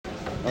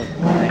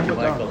Thank you,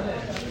 Michael.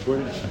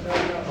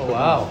 Oh,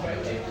 wow.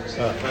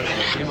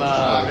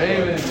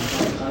 Raven.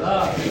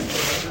 Wow.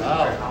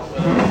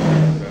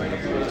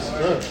 That's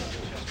good.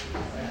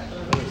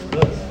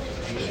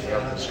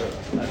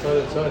 I thought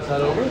it's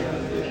not over?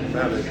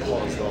 Now they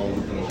closed all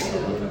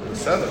the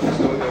seven. It's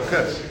doing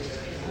okay.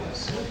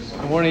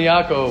 Good morning,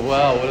 Yaakov.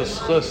 Wow, what a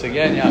schluss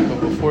again,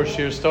 Yaakov, before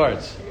Shir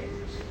starts.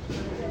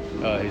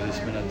 Oh, he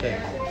just been a thing.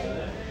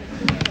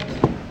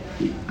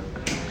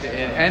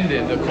 It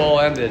ended, the call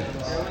ended.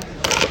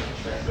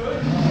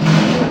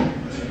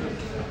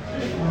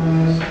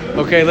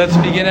 Okay, let's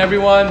begin,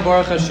 everyone.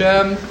 Baruch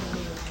Hashem.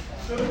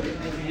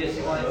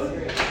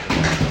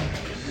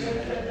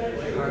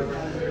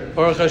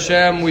 Baruch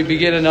Hashem, we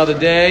begin another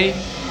day.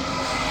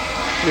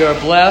 We are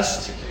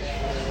blessed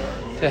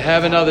to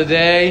have another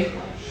day,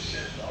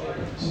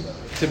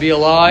 to be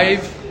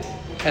alive,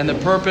 and the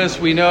purpose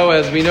we know,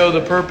 as we know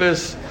the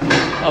purpose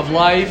of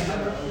life,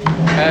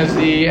 as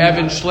the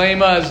Evan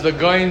Shlema, as the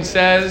Goin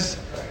says,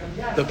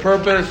 the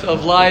purpose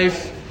of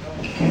life.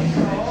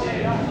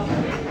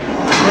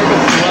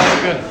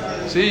 Good.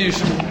 See, you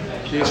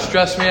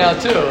stressed me out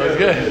too.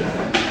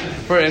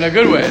 It's good, in a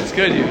good way. It's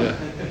good, Yuda.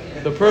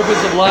 The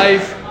purpose of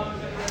life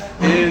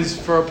is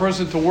for a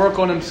person to work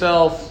on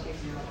himself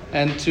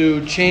and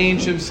to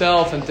change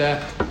himself and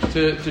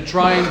to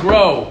try and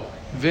grow.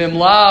 Vim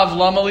lav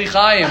lama li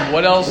chayim.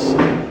 What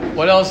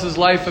else is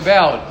life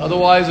about?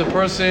 Otherwise, a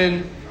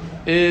person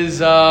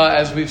is,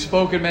 as we've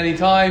spoken many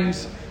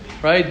times,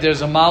 right?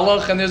 There's a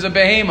malach and there's a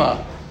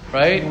behema,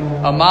 right?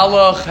 A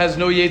malach has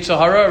no yetzer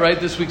hara, right?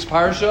 This week's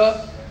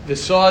parsha,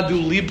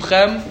 v'sa'adu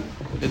libchem.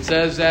 It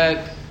says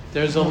that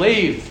there's a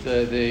lave.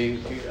 The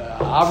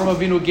Avram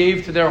Avinu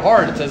gave to their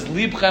heart. It says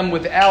libchem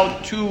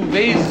without two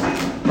vases.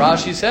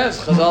 Rashi says,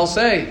 Chazal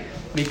say,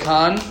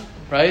 mikan,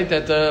 right?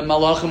 That the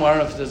malachim, I don't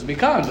know if it says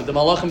mikan, but the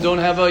malachim don't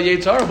have a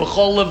yetzer hara.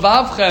 B'chol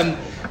levavchem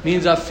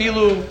means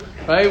afilu,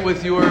 right?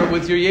 With your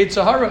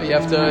yetzer hara, we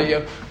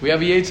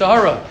have a yetzer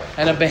hara,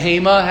 and a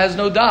behema has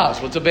no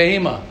das. What's a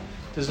behema?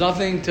 There's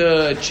nothing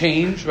to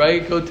change,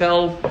 right? Go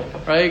tell,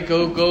 right?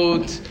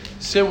 Go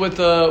sit with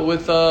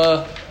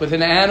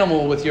an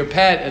animal, with your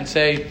pet, and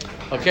say,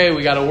 okay,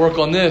 we got to work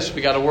on this,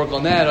 we got to work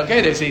on that.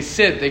 Okay, they say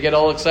sit. They get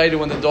all excited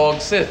when the dog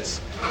sits,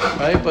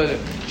 right? But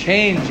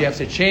change, you have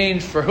to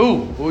change for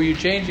who? Who are you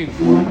changing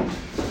for?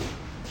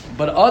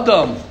 But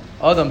Adam,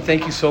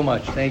 thank you so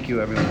much. Thank you,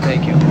 everyone.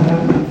 Thank you.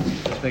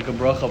 Let's make a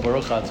bracha.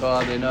 Baruch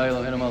atah Adonai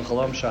Eloheinu melech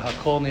haolam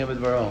shehakol nהיה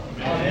b'dvaro.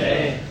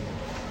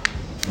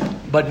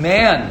 But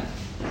man,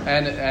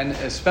 and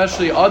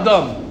especially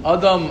Adam,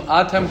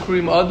 Atem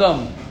Kurim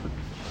Adam.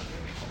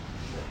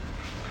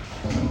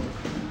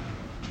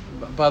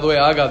 By the way,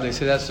 Agav, they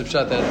say that's the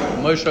pshat, that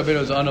Moshe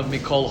Rabbeinu is anav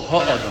mikol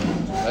ha'adam.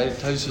 Right?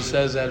 Tosfos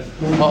says that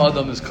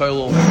ha'adam is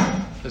koil,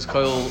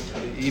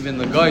 even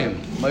the goyim.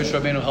 Moshe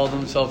Rabbeinu held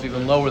himself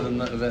even lower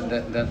than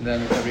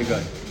every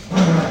guy.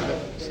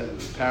 So,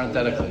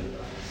 parenthetically.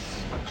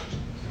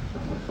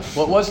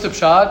 What was the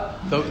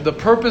pshat? The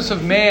purpose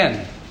of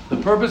man. The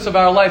purpose of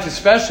our life,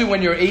 especially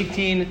when you're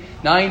 18,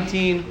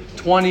 19,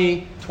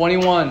 20,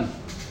 21.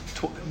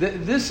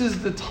 This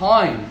is the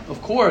time,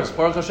 of course,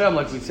 Baruch Hashem,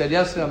 like we said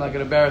yesterday, I'm not going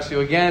to embarrass you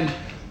again.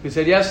 We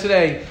said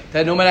yesterday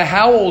that no matter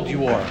how old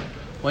you are,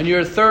 when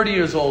you're 30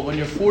 years old, when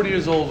you're 40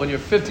 years old, when you're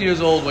 50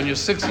 years old, when you're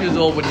 60 years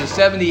old, when you're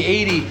 70,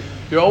 80,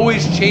 you're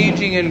always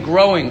changing and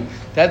growing.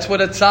 That's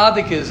what a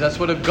tzaddik is. That's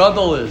what a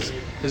gadol is.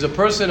 Is a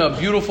person, a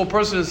beautiful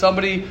person, is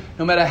somebody,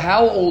 no matter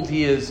how old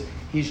he is,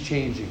 he's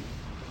changing.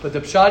 But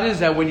the pshat is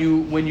that when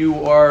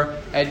you are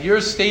at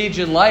your stage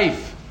in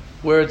life,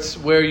 it's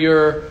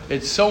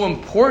so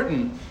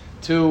important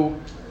to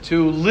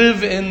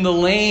live in the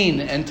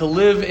lane and to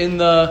live in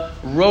the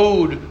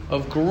road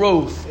of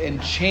growth and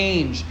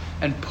change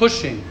and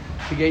pushing,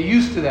 to get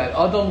used to that.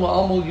 Adam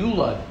la'amul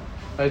yulad.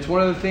 It's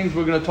one of the things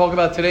we're going to talk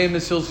about today in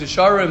Mesilas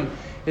Yesharim,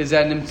 is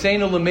that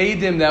nimtzeinu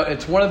l'meidim, that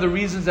it's one of the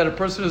reasons that a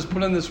person is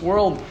put in this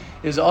world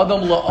is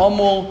Adam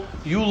la'amul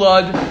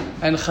yulad,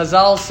 and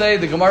Chazal say,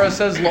 the Gemara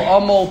says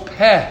la'amul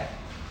peh.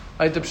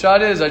 Right, the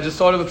pshat is, I just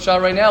thought of a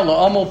pshat right now,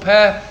 la'amul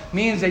peh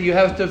means that you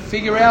have to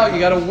figure out,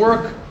 you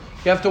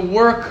have to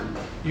work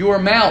your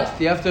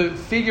mouth. You have to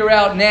figure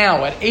out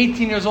now, at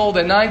 18 years old,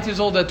 at 19 years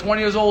old, at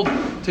 20 years old,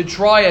 to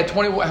try at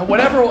 20,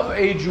 whatever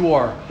age you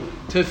are,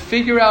 to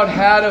figure out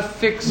how to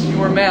fix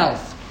your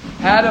mouth.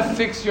 How to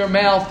fix your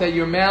mouth, that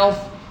your mouth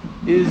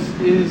is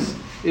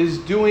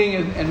doing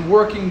and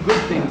working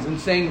good things and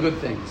saying good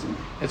things.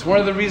 It's one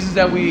of the reasons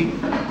that we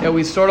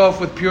start off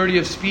with purity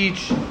of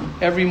speech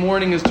every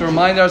morning, is to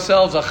remind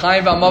ourselves,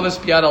 Achayim v'amavis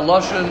b'yad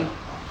ha'lashon,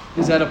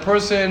 is that a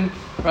person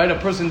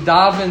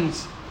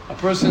davens, a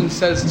person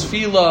says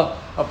tefillah,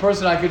 a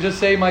person, I could just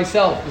say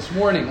myself this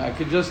morning, I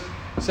could just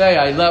say,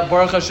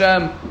 Baruch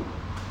Hashem,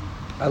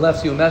 I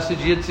left you a message,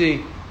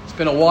 Yitzi, it's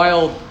been a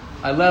while,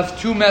 I left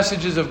two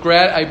messages of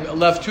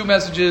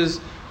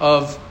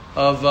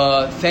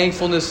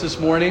thankfulness this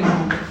morning.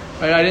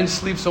 Right? I didn't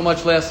sleep so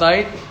much last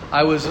night.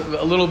 I was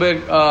a little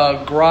bit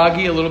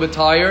groggy, a little bit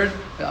tired.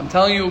 I'm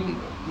telling you,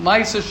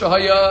 Ma'aseh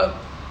Shahaya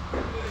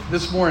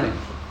this morning.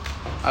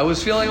 I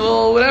was feeling a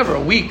little whatever,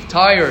 weak,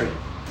 tired.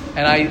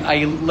 And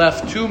I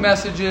left 2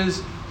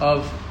 messages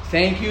of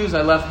thank yous.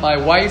 I left my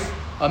wife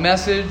a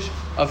message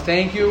of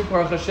thank you,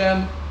 Baruch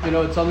Hashem.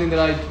 It's something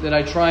that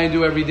I try and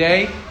do every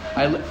day.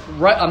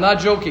 I'm not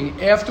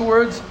joking.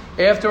 Afterwards,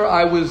 after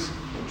I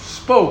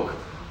spoke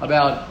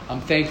about,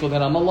 I'm thankful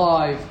that I'm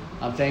alive.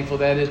 I'm thankful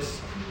that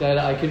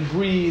I can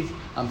breathe.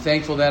 I'm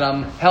thankful that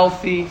I'm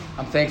healthy.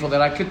 I'm thankful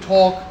that I could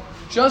talk.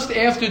 Just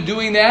after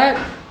doing that,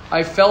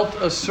 I felt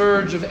a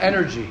surge of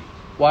energy.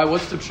 Why?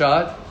 What's the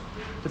pshat?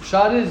 The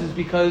pshat is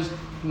because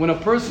when a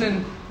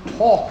person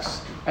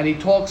talks, and he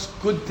talks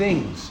good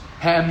things,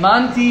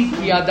 ha'emanti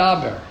ki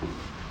adaber,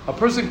 a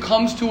person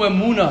comes to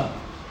emunah,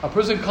 a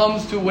person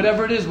comes to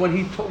whatever it is when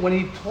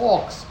he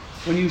talks,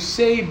 when you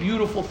say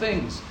beautiful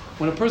things,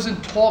 when a person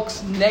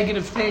talks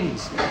negative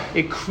things,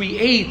 it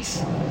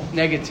creates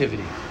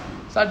negativity.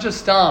 It's not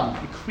just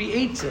it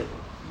creates it.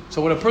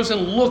 So when a person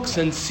looks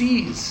and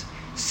sees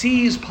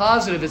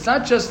positive, it's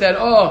not just that,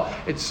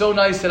 it's so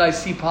nice that I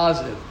see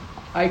positive.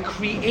 I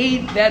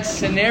create that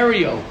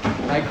scenario.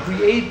 I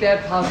create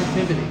that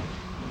positivity.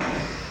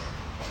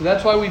 So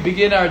that's why we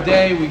begin our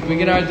day. We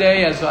begin our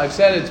day, as I've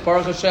said, it's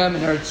Baruch Hashem.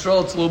 In Eretz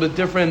Yisrael, it's a little bit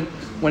different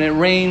when it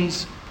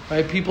rains.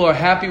 Right? People are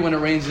happy when it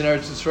rains in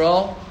Eretz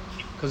Yisrael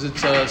because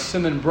it's a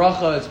siman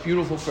bracha. It's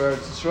beautiful for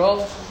Eretz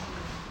Yisrael.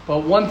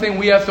 But one thing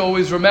we have to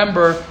always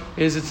remember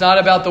is it's not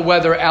about the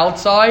weather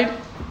outside.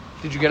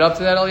 Did you get up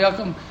to that,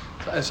 Eliakim?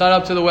 It's not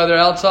up to the weather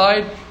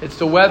outside. It's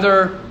the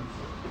weather.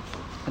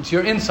 It's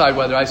your inside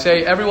weather. I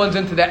say everyone's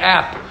into the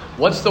app.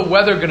 What's the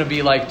weather going to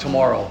be like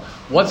tomorrow?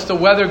 What's the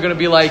weather going to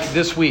be like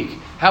this week?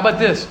 How about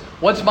this?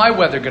 What's my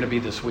weather going to be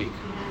this week?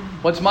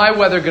 What's my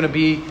weather going to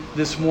be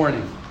this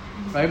morning?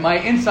 Right? My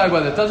inside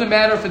weather. It doesn't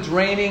matter if it's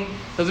raining.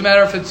 Doesn't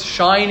matter if it's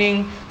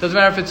shining. Doesn't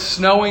matter if it's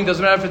snowing.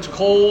 Doesn't matter if it's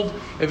cold.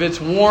 If it's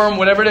warm.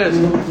 Whatever it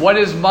is. What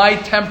is my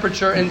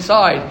temperature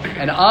inside?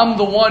 And I'm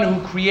the one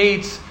who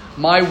creates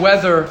my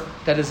weather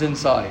that is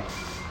inside.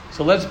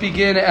 So let's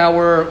begin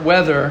our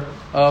weather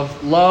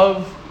of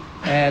love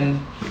and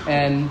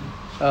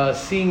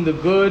seeing the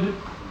good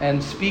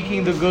and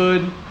speaking the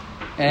good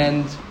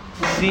and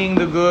seeing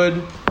the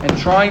good and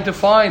trying to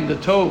find the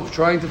tov,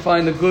 trying to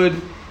find the good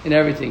in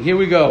everything. Here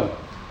we go.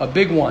 A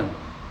big one.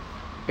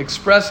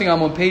 Expressing,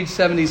 I'm on page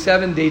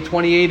 77, day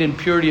 28 in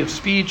purity of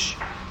speech,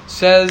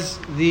 says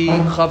the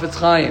Chafetz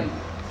Chaim.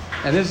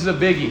 And this is a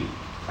biggie.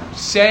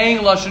 Saying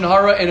Lashon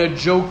Hara in a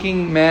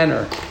joking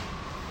manner.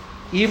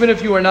 Even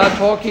if you are not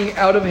talking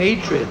out of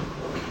hatred.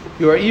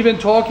 You are even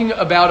talking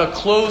about a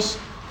close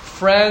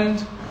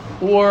friend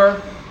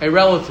or a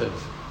relative.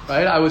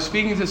 Right? I was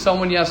speaking to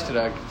someone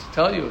yesterday. I can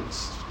tell you,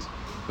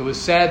 it was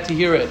sad to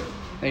hear it.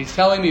 And he's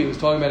telling me, he was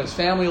talking about his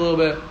family a little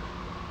bit.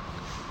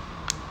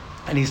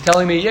 And he's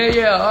telling me,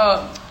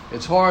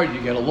 it's hard,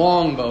 you get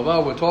along, blah,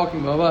 blah, we're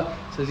talking, blah, blah.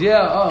 He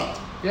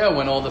says,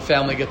 when all the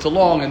family gets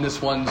along and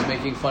this one's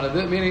making fun of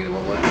it. Meaning,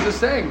 what is this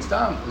saying?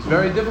 Stop. It's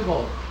very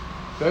difficult.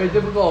 Very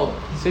difficult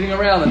sitting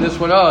around and this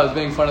one is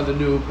making fun of the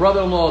new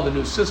brother-in-law, the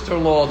new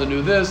sister-in-law, the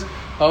new this,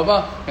 blah,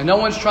 blah. And no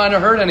one's trying to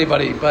hurt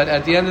anybody. But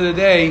at the end of the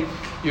day,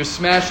 you're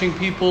smashing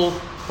people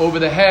over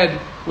the head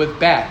with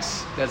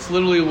bats. That's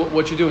literally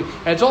what you're doing.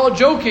 And it's all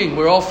joking.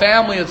 We're all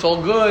family. It's all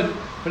good.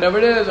 Whatever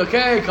it is,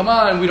 okay, come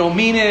on. We don't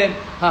mean it.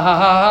 Ha, ha,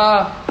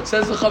 ha, ha. It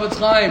says the Chafetz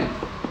Chaim.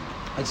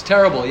 It's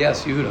terrible.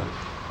 Yes, Yehuda.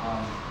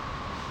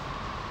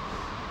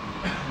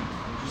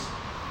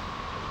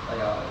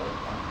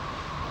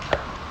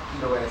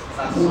 It's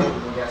not so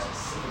when you have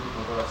specific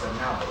people what I've said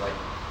now, but like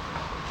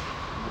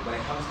when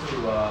it comes to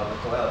the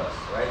koelas,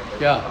 right? When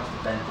it comes to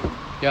venting.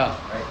 Yeah.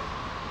 Right?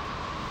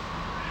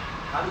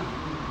 How do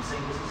you say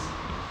this is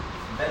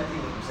venting?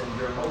 You're saying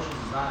your emotions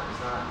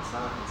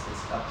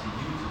it's up to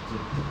you to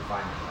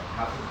define it. Like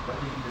when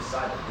do you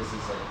decide that this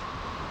is like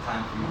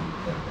time for you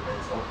that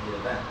it's okay to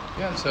vent?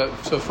 Yeah,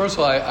 so first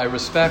of all I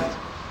respect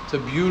it's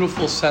a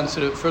beautiful,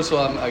 sensitive first of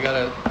all I'm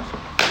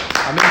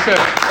into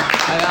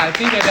I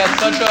think that's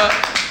such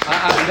a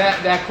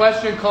that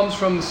question comes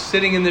from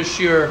sitting in this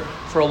shiur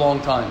for a long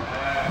time.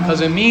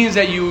 Because it means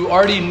that you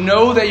already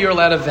know that you're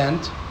allowed to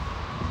vent.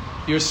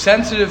 You're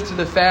sensitive to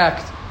the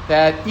fact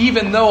that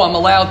even though I'm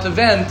allowed to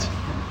vent,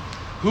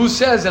 who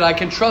says that I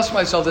can trust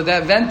myself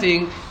that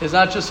venting is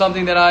not just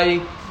something that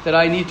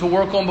I need to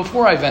work on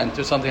before I vent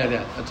or something like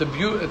that.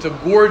 It's a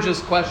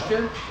gorgeous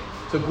question.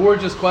 It's a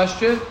gorgeous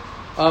question.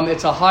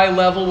 It's a high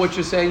level what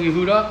you're saying,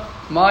 Yehuda.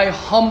 My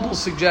humble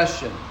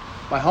suggestion,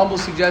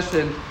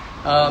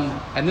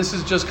 and this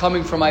is just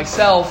coming from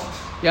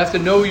myself, you have to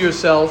know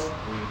yourself.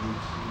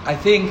 I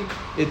think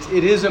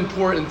it is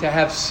important to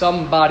have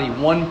somebody,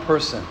 one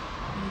person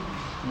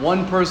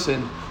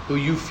who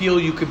you feel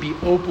you could be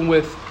open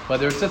with,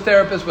 whether it's a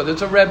therapist, whether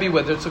it's a Rebbe,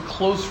 whether it's a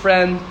close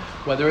friend,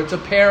 whether it's a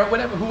parent,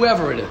 whatever,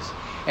 whoever it is.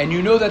 And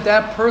you know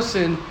that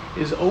person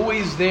is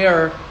always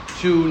there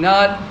to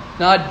not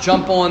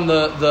jump on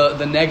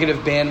the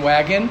negative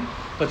bandwagon,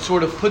 but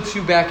sort of puts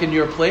you back in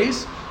your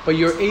place, but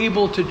you're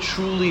able to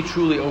truly,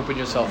 truly open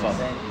yourself up.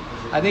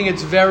 I think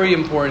it's very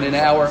important in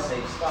our...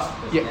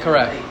 Yeah,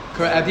 correct.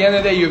 At the end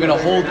of the day, you're going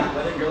to hold.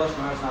 Whether your Lashon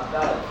Hara is not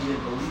valid, he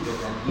didn't believe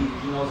it, and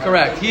he knows.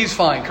 Correct. He's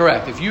fine.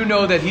 Correct. If you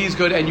know that he's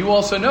good, and you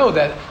also know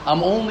that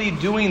I'm only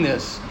doing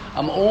this,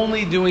 and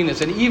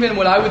even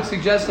what I would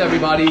suggest to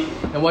everybody,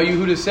 and what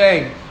Yehuda is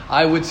saying,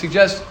 I would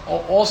suggest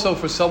also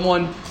for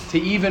someone to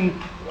even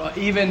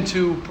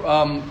to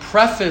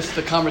preface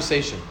the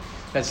conversation,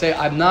 that say,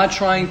 I'm not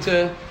trying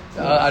to.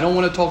 I don't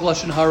want to talk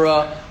Lashon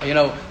Hara.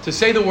 To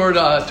say the word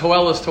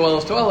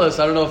toelis.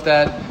 I don't know if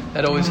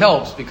that always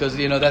helps, because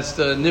that's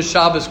the Nish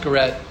Shabbos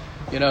Karet.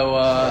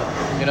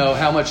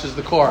 How much is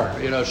the car?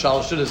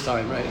 Shalosh Shidduch's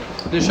time, right?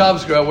 Nish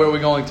Shabbos Karet. Where are we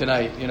going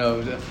tonight?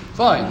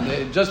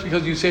 Fine. Just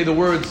because you say the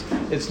words,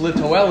 it's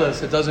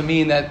litoelis. It doesn't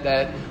mean that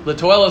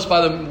litoelis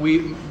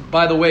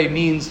by the way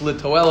means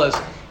litoelis.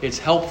 It's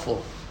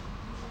helpful.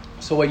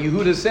 So what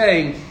Yehuda is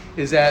saying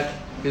is that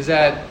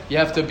you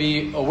have to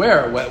be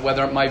aware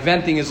whether my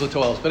venting is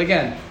litoelis. But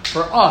again,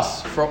 for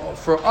us,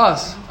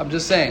 I'm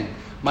just saying,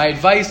 my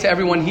advice to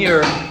everyone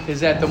here is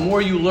that the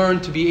more you learn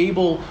to be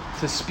able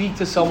to speak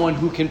to someone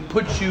who can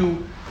put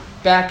you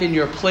back in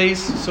your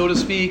place, so to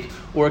speak,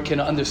 or can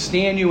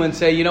understand you and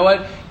say, you know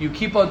what, you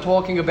keep on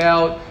talking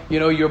about,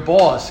 your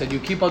boss, and you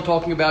keep on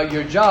talking about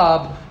your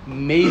job,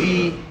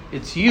 maybe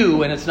it's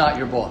you and it's not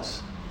your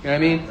boss. You know what I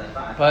mean?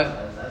 But,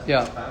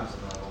 yeah.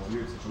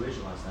 Weird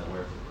situation last night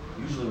where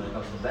usually when it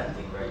comes to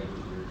venting, right,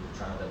 you're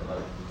trying to vent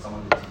about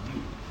someone to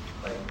you.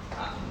 Like,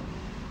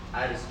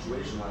 I had a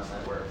situation last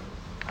night where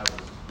I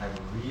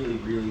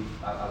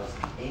was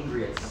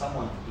angry at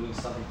someone for doing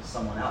something to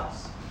someone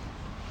else,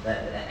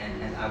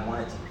 and I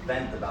wanted to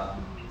vent about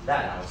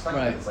that. And I was stuck.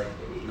 Right. It's like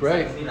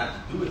great. It doesn't even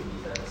have to do with me,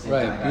 but at the same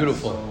time, right.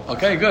 Beautiful.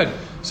 Okay, good.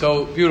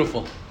 So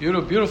beautiful.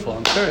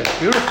 I'm serious.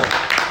 Beautiful.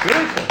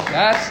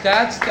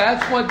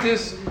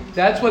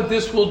 That's what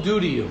this will do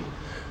to you.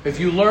 If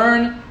you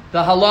learn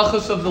the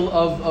halachas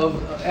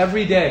of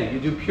every day, you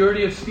do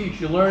purity of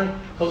speech, you learn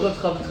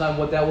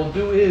what that will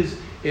do is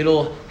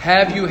it'll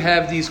have you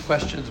have these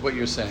questions, what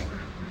you're saying.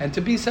 And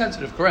to be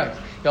sensitive, correct.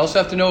 You also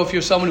have to know if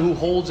you're someone who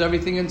holds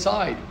everything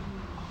inside.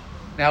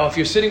 Now, if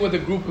you're sitting with a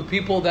group of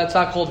people, that's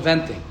not called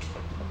venting.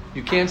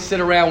 You can't sit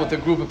around with a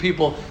group of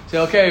people and say,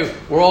 okay,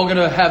 we're all going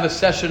to have a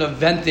session of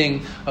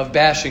venting, of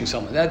bashing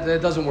someone.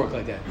 That doesn't work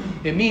like that.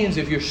 It means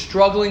if you're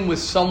struggling with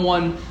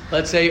someone,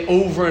 let's say,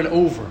 over and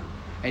over,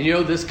 and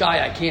this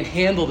guy, I can't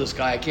handle this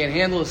guy.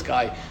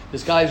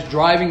 This guy's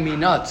driving me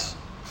nuts.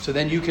 So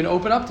then you can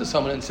open up to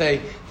someone and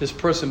say, this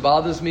person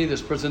bothers me,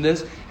 this person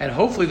this, and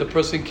hopefully the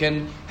person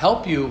can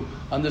help you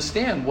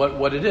understand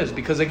what it is.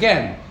 Because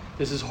again,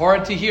 this is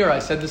hard to hear. I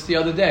said this the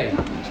other day.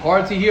 It's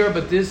hard to hear,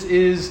 but this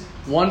is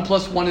 1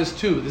 + 1 is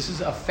 2. This is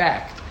a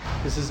fact.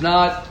 This is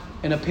not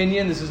an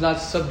opinion. This is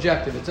not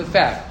subjective. It's a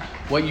fact.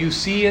 What you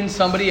see in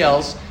somebody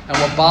else and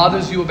what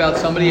bothers you about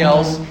somebody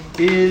else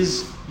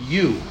is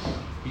you.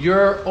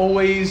 It's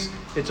always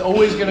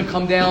going to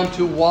come down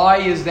to, why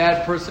is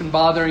that person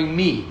bothering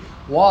me?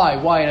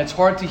 Why? And it's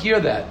hard to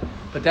hear that,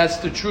 but that's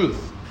the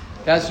truth.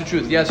 Yes,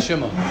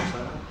 Shimon.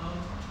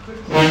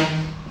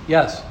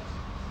 Yes.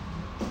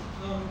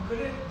 Could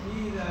it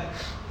be that,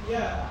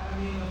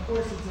 of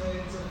course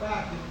it's a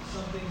fact, if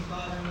something's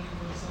bothering you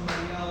from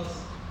somebody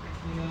else,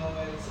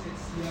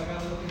 it's you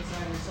gotta look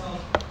inside yourself.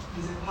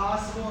 Is it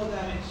possible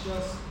that it's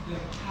just the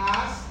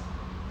past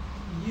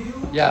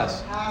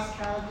yes. Or past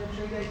character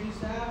trait that you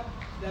used to have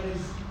that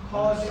is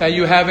causing that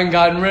you haven't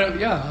gotten rid of?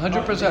 Yeah,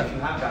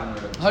 100%.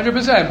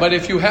 100%. But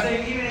if you have,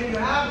 even if you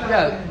have gotten rid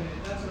of it,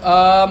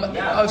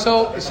 that's so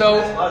a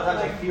lot of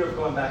times I fear of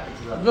going back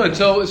into that. Good.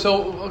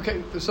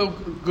 So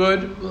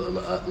good.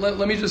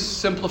 Let me just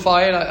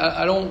simplify it.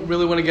 I don't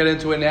really want to get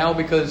into it now,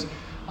 because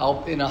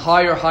in a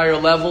higher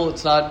level,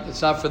 it's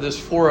not for this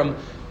forum.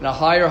 In a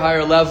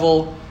higher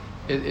level,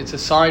 it's a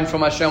sign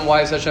from Hashem. Why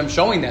is Hashem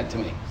showing that to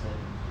me?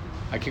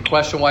 I can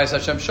question, why is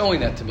Hashem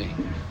showing that to me?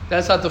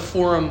 That's not the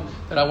forum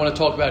that I want to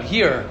talk about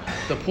here.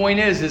 The point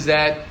is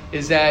that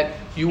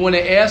you want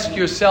to ask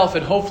yourself,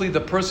 and hopefully the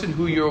person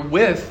who you're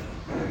with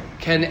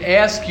can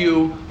ask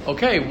you,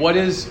 okay, what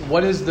is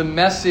the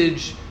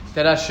message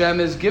that Hashem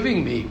is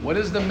giving me? What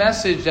is the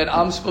message that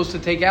I'm supposed to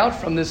take out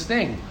from this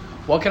thing?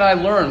 What can I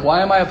learn?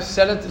 Why am I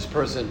upset at this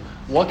person?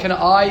 How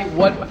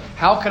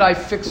can I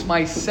fix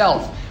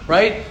myself?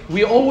 Right?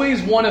 We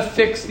always want to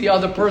fix the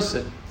other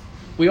person.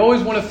 We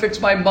always want to fix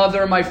my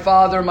mother, my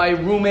father, my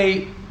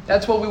roommate.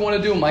 That's what we want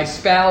to do. My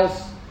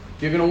spouse.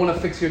 You're going to want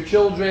to fix your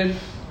children.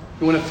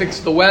 You want to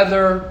fix the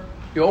weather.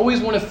 You always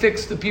want to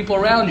fix the people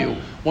around you.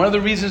 One of the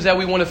reasons that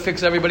we want to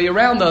fix everybody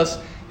around us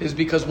is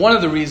because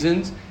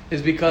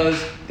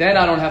then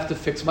I don't have to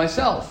fix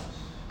myself.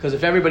 Because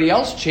if everybody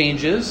else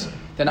changes,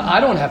 then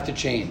I don't have to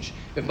change.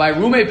 If my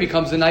roommate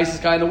becomes the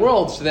nicest guy in the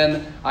world, so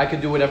then I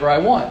can do whatever I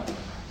want.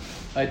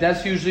 Right?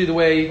 That's usually the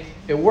way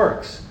it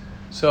works.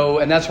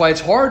 And that's why it's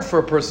hard for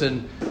a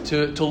person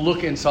to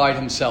look inside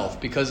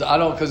himself, because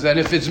then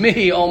if it's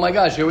me, oh my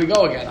gosh, here we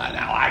go again.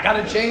 Now I got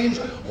to change.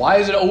 Why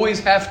does it always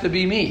have to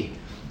be me?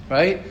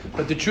 Right?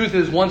 But the truth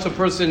is, once a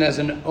person as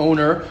an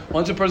owner,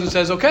 once a person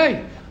says,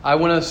 okay, I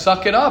want to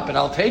suck it up and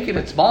I'll take it,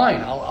 it's mine,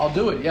 I'll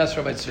do it. Yes,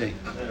 Rabbi Tzvi.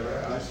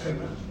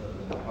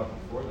 Our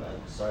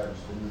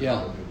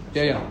Yeah.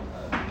 Yeah.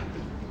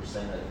 You were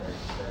saying that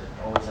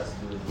always has to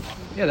do with.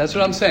 Yeah, that's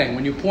what I'm saying.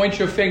 When you point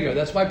your finger,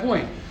 that's my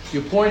point.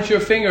 You point your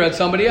finger at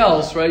somebody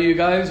else, right? You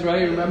guys,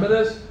 right? You remember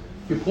this?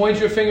 You point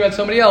your finger at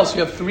somebody else.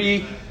 You have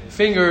 3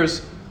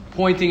 fingers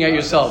pointing at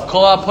yourself.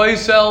 Kol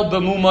ha-poisel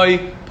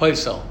b'mumay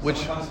poisel. Which.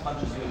 Someone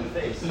punches you in the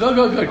face.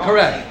 Good.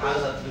 Correct.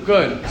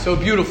 Good. So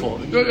beautiful.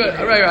 Good.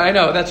 Right. I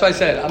know. That's what I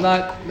said. I'm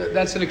not.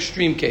 That's an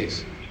extreme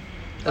case.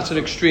 That's an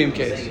extreme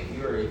case.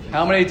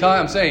 How many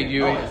times? I'm saying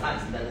you. No, it's not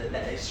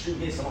that extreme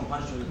case. Someone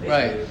punched you in the face.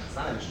 Right. It's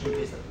not an extreme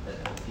case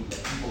that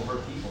people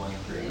hurt people.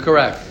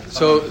 Correct.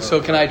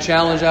 So can I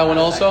challenge that one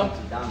also?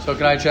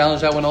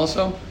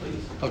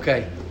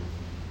 Okay.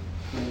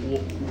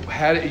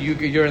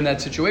 You're in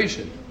that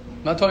situation.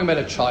 I'm not talking about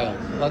a child.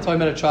 I'm not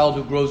talking about a child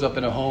who grows up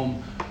in a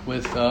home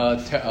with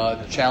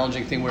a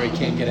challenging thing where he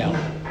can't get out.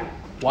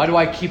 Why do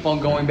I keep on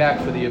going back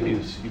for the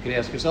abuse? You could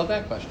ask yourself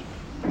that question.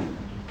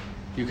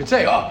 You could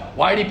say,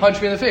 why did he punch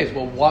me in the face?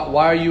 Well,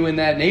 why are you in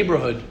that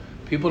neighborhood?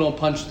 People don't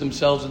punch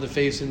themselves in the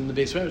face in the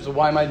basement. So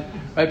why am I?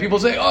 Right? People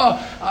say,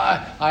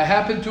 I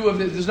happen to have.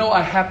 There's no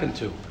I happen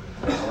to.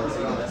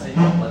 Let's say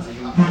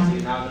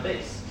you're now in the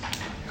base.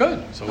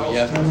 Good. So you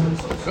have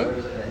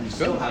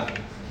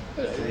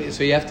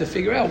So you have to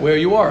figure out where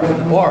you are in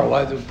the bar.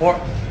 Why the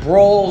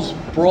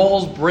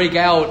brawls break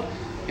out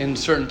in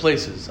certain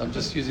places. I'm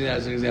just using that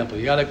as an example.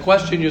 You got to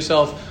question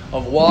yourself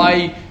of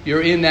why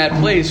you're in that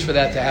place for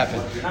that to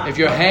happen. If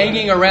you're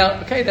hanging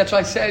around, okay, that's what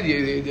I said.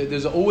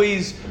 There's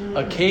always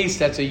a case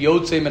that's a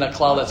yotzei min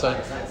haklal.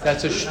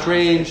 That's a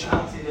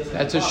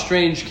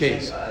strange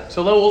case.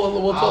 So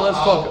let's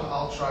talk.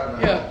 I'll try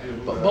to. Yeah,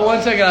 but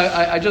 1 second.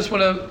 I just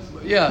want to.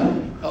 Yeah,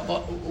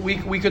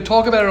 we could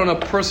talk about it on a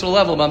personal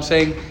level. But I'm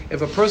saying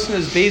if a person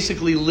is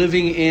basically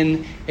living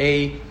in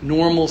a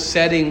normal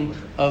setting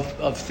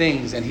of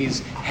things, and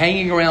he's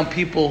hanging around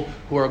people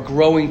who are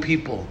growing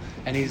people,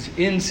 and he's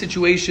in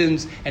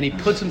situations, and he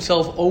puts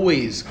himself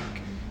always,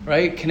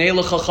 right? Knei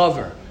lecha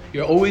chaver.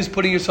 You're always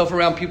putting yourself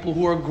around people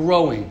who are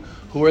growing,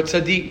 who are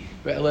tzaddik.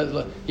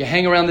 You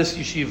hang around this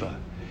yeshiva.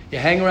 You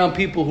hang around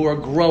people who are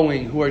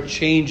growing, who are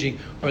changing,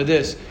 or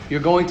this. You're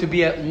going to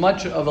be at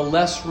much of a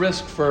less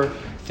risk for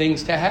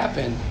things to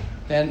happen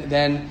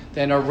than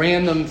a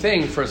random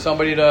thing for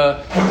somebody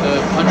to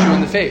punch you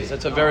in the face.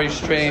 That's a very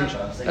strange.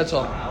 That's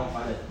all. I don't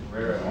find it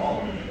rare at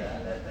all.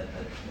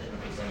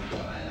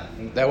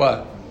 That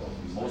what?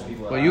 Most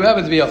people. Well, you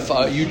happen to be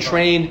you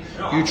train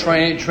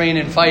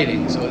in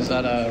fighting, so it's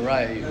not a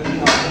right.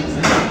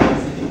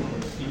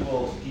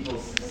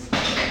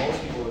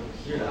 Most people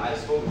here that I've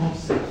spoken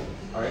to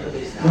are in the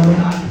base now,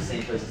 not in the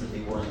same places that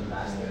they were in the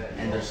past,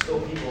 and there's still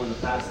people in the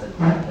past that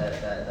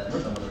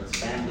hurt them, whether it's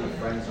family,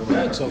 friends, or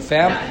whatever. Right, so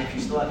family. And if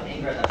you still have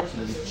anger at that person,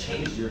 then you've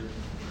changed your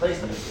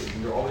place, and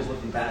you're always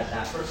looking bad at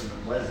that person.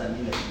 What does that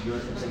mean? That you're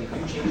saying if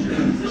you change your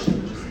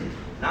position, which is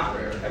not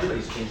rare,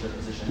 everybody's changed their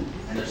position,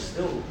 and they're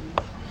still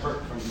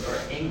hurt from or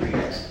angry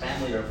at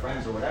family or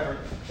friends or whatever,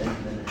 then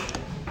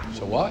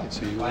so why?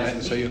 So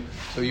you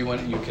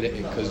could,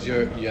 because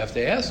you have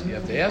to ask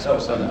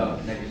yourself that.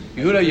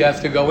 Yehuda, you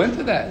have to go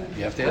into that.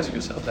 You have to ask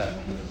yourself that.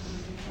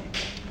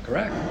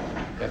 Correct.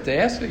 You have to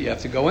ask it. You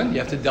have to go in. You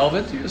have to delve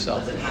into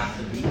yourself. Does it have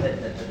to be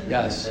that?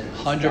 Yes,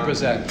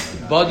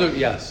 100%. But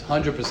yes,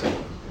 100%.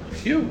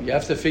 You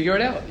have to figure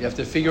it out. You have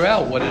to figure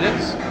out what it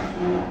is.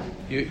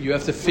 You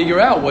have to figure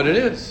out what it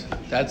is.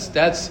 That's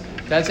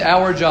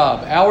our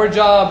job. Our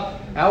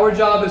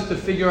job is to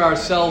figure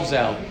ourselves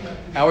out.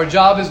 Our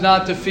job is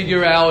not to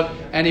figure out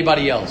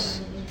anybody else.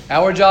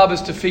 Our job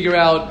is to figure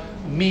out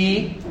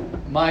me.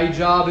 My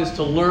job is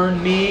to learn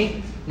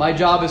me. My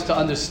job is to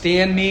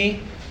understand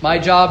me. My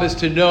job is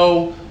to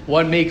know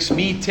what makes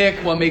me tick,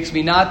 what makes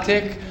me not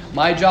tick.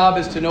 My job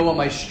is to know what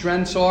my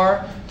strengths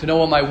are, to know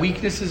what my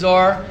weaknesses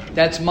are.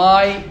 That's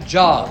my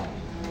job.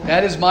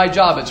 That is my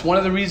job. It's one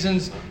of the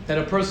reasons that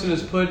a person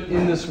is put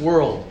in this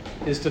world,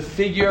 is to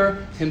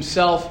figure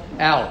himself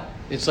out.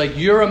 It's like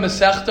you're a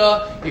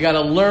Masechta, you got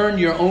to learn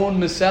your own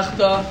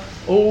Masechta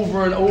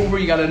over and over.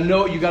 You got to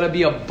know, you got to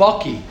be a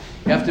baki.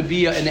 You have to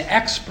be an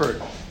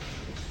expert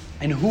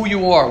in who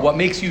you are, what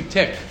makes you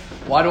tick.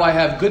 Why do I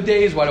have good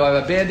days? Why do I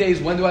have bad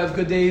days? When do I have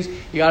good days?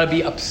 You got to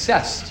be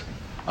obsessed.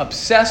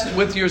 Obsessed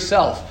with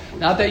yourself.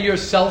 Not that you're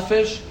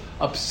selfish.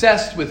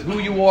 Obsessed with who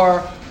you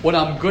are, what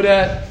I'm good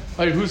at.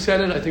 Right? Who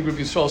said it? I think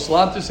Rabbi Yisrael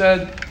Salanter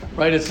said.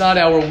 Right? It's not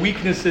our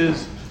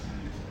weaknesses.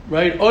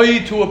 Right? Oy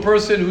to a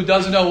person who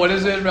doesn't know. What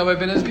is it, Rabbi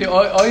Ben-Izbi?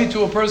 Oy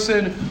to a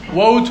person.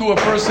 Woe to a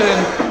person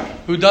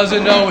who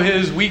doesn't know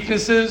his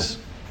weaknesses.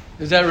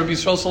 Is that Rabbi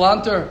Yisrael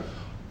Salanter?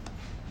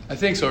 I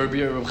think so. Rabbi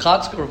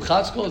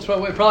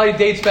Chatzkel. It probably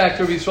dates back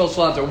to Rabbi Yisrael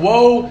Salanter.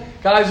 Whoa,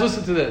 guys,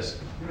 listen to this.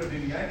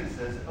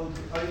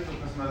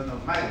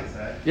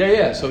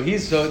 Yeah. So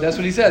that's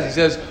what he says. He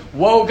says,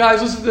 "Whoa,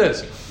 guys, listen to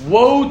this.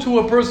 Woe to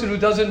a person who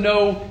doesn't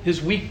know his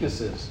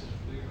weaknesses,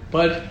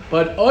 but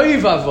oy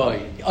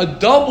vavoy, a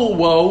double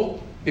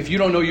woe if you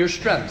don't know your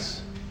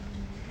strengths.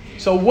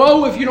 So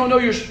woe if you don't know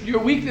your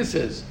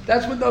weaknesses.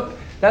 That's what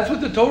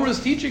the Torah is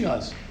teaching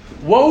us.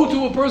 Woe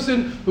to a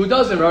person who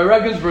doesn't. Rabbi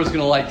Regensburg is going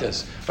to like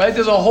this. Right?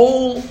 There's a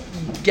whole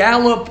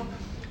Gallup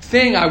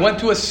thing. I went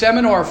to a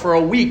seminar for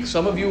a week.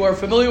 Some of you are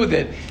familiar with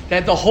it.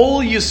 That the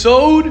whole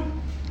Yesod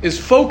is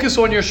focus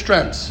on your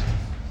strengths.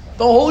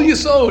 The whole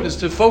Yesod is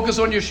to focus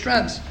on your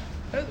strengths.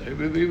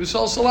 We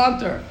saw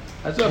Salanter.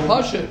 That's a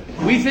Pashut.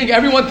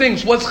 Everyone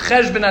thinks, what's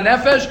Cheshbon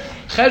HaNefesh?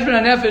 Cheshbon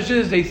HaNefesh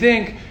is, they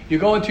think, you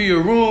go into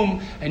your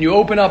room and you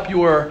open up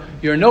your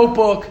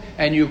notebook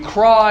and you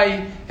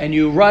cry and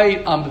you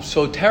write, I'm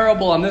so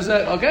terrible, I'm this,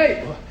 that.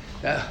 Okay.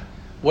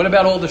 What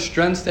about all the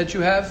strengths that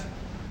you have?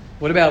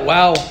 What about,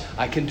 wow,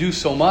 I can do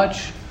so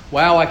much.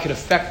 Wow, I could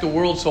affect the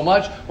world so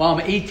much. Wow,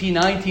 I'm 18,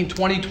 19,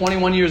 20,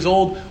 21 years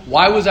old.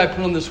 Why was I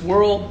put on this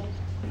world?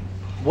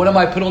 What am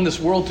I put on this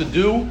world to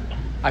do?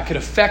 I could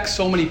affect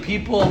so many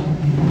people.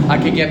 I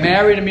could get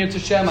married, Amir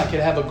Tashem. I could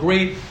have a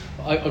great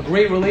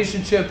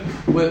relationship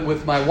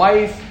with my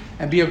wife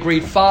and be a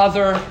great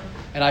father.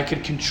 And I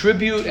could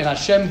contribute. And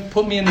Hashem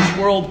put me in this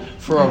world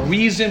for a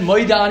reason.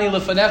 Moidani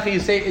lefanecha.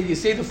 You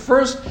say the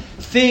first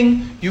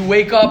thing you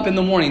wake up in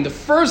the morning. The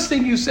first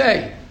thing you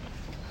say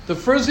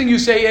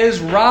is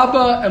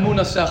Rabba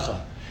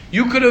Emunasecha.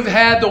 You could have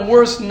had the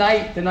worst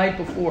night the night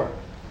before.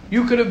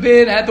 You could have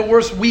had the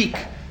worst week.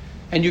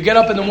 And you get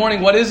up in the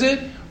morning, what is it?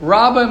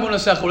 Rabba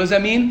Emunasecha. What does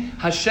that mean?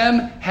 Hashem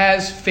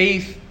has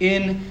faith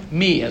in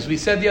me. As we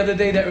said the other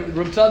day, that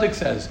Reb Tzadok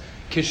says,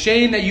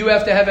 Kishain, that you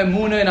have to have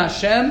emunah in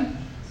Hashem,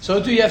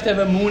 so too you have to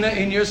have emunah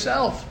in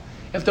yourself.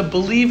 You have to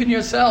believe in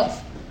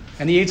yourself.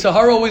 And the Yetzer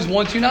Hara always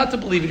wants you not to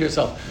believe in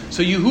yourself.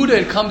 So Yehuda,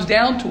 it comes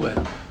down to it.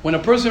 When a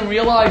person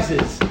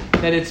realizes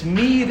that it's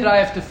me that I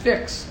have to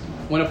fix,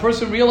 when a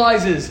person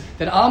realizes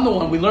that I'm the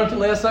one, we learned it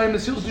last night in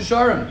Mesilas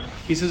Yesharim.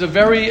 He says a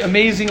very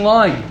amazing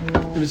line.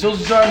 Mesilas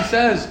Yesharim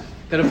says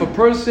that if a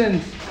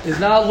person is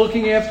not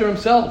looking after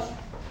himself,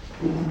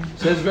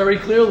 says very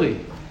clearly,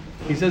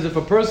 he says if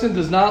a person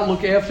does not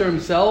look after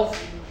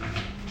himself,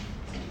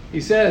 he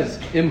says,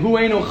 Im hu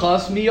eino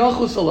chas mi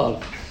yachus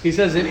alav. He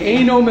says, Im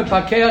eino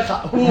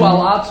mepakeach hu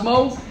al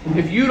atzmo.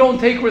 If you don't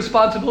take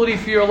responsibility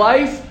for your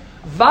life,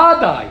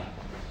 vadai.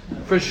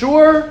 For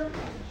sure,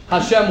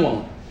 Hashem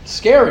won't. It's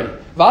scary.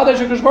 Vadai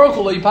shekadosh baruch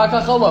hu lo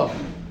yipakach alav.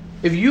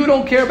 If you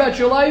don't care about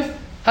your life,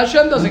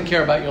 Hashem doesn't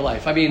care about your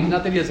life. I mean,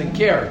 not that He doesn't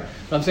care,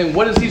 but I'm saying,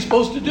 what is He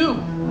supposed to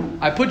do?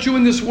 I put you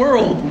in this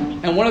world,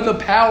 and one of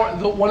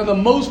the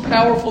most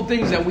powerful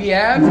things that we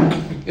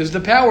have is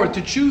the power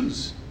to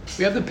choose.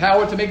 We have the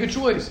power to make a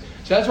choice.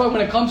 So that's why when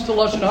it comes to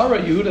Lashon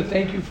Hara, Yehuda,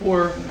 thank you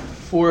for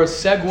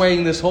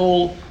segueing this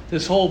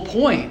whole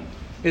point.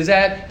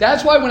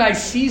 That's why when I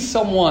see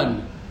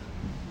someone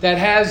that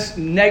has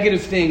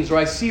negative things, or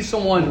I see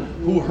someone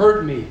who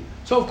hurt me,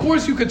 so of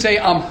course you could say,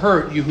 I'm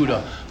hurt,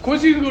 Yehuda. Of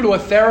course you can go to a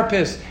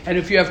therapist, and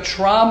if you have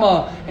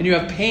trauma and you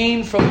have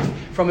pain from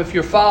if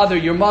your father,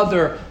 your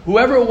mother,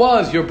 whoever it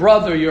was, your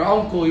brother, your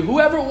uncle,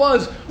 whoever it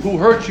was who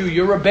hurt you,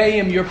 your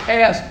rebbeim, your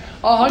past,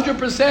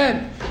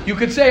 100%. You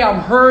could say, I'm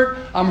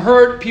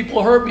hurt,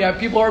 people hurt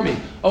me.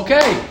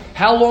 Okay,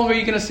 how long are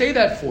you going to say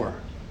that for?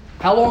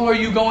 How long are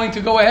you going to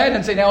go ahead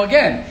and say, now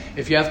again,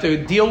 if you have to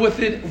deal with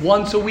it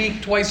once a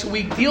week, twice a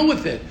week, deal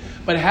with it.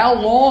 But how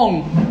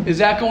long is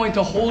that going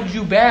to hold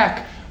you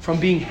back from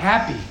being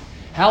happy?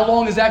 How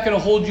long is that going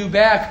to hold you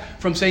back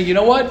from saying, you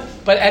know what?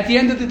 But at the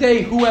end of the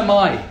day, who am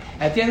I?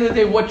 At the end of the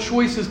day, what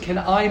choices can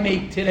I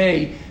make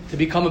today to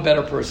become a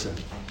better person?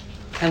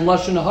 And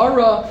Lashon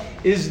Hara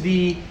is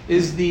the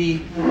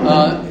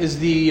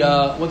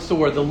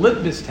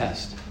litmus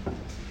test.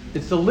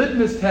 It's the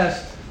litmus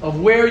test of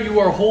where you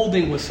are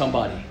holding with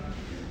somebody.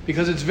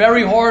 Because it's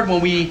very hard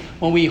when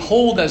we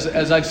hold,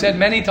 as I've said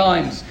many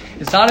times,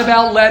 it's not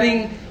about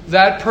letting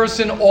that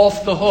person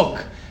off the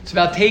hook. It's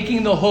about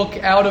taking the hook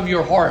out of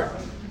your heart.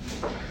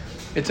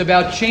 It's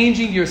about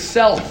changing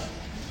yourself.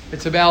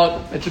 It's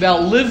about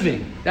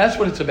living. That's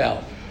what it's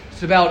about.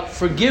 It's about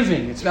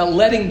forgiving. It's about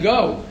letting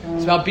go.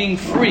 It's about being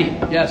free.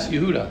 Yes,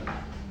 Yehuda.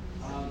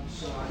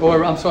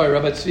 Or I'm sorry,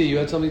 Rabbi Tzvi, you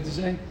had something to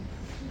say?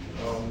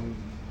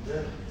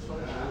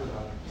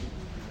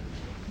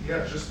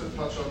 Yeah, just to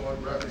touch on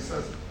what Rabbi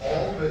says,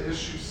 all the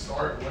issues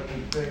start when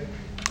you think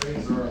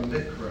things are a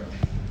mikra,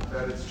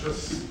 that it's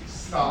just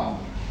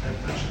stop. And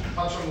to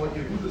touch on what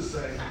Yehuda's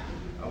saying,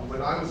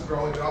 when I was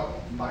growing up,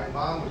 my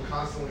mom would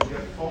constantly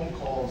get phone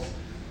calls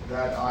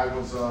that I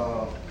was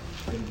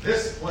in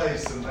this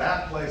place and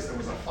that place. There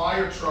was a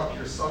fire truck.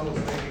 Your son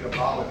was making a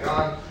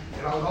balagan.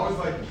 And I was always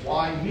like,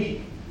 why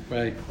me?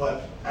 Right.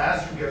 But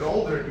as you get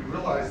older, you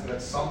realize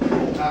that some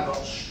people have a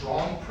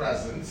strong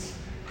presence,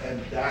 and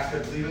that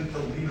could lead into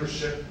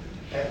leadership.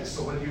 And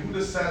so when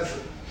Yehuda says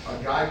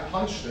a guy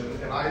punched him,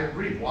 and I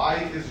agree, why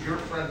is your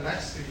friend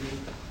next to you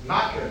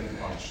not getting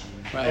punched?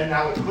 Right. And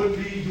now it could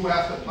be you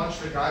have to punch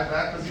the guy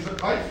back because he's a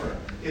kaifer.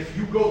 If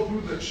you go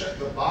through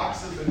the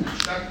boxes and you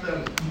check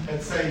them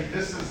and say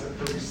this is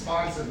the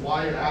response and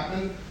why it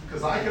happened,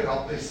 because I can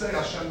help. They say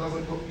Hashem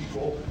doesn't put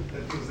people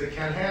in things they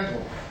can't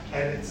handle,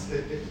 and it's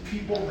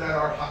people that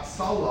are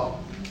Hatzalah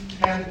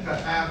tend to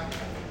have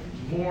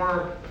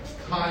more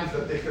times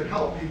that they could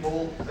help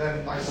people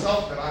than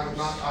myself, that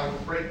I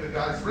would break the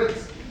guy's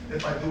ribs.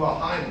 if I do a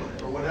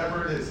Heimlich or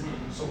whatever it is.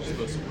 So if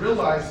you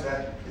realize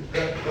that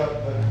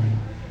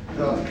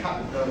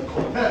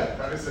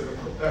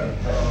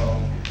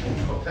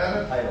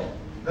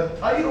the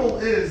title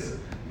is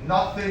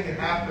nothing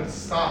happens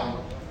stam,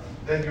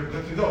 then you're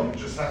good to go. You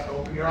just have to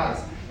open your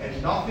eyes.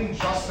 And nothing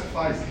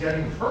justifies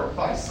getting hurt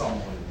by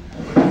someone.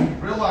 But if you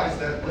realize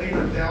that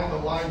later down the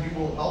line you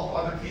will help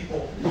other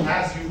people,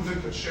 as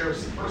Yehuda could share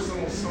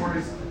personal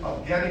stories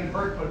of getting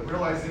hurt, but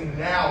realizing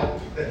now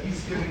that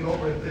he's giving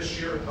over this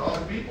year to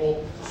other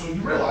people, so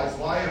you realize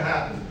why it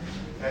happened.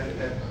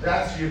 And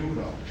that's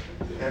Yehuda.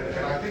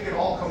 And I think it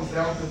all comes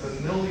down to the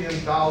 $1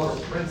 million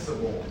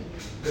principle.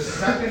 The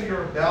second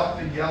you're about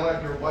to yell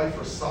at your wife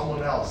or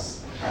someone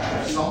else,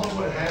 if someone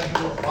would hand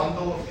you a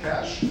bundle of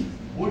cash,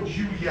 would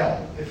you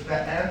yell? If the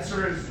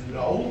answer is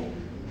no,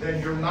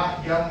 then you're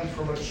not yelling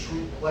from a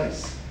true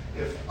place.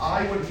 If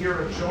I would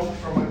hear a joke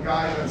from a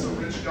guy that's a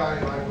rich guy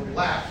and I would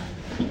laugh,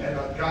 and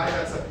a guy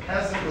that's a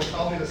peasant will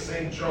tell me the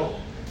same joke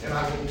and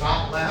I would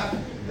not laugh,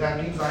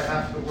 that means I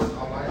have to work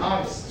on my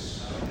honesty.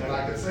 And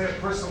I could say a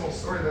personal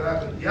story that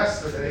happened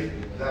yesterday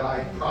that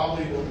I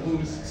probably will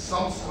lose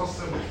some source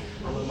of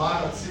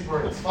Lamana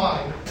Tzibur, it's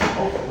fine,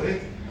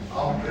 hopefully.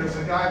 There's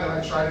a guy that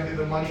I try to give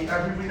him money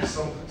every week,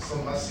 some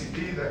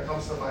CP that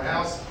comes to my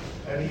house,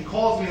 and he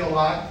calls me a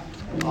lot.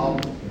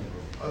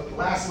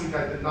 Last week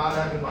I did not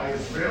have in my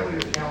Israeli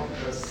account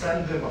to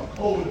send him a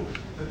code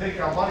to take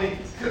out money.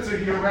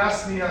 He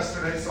harassed me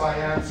yesterday, so I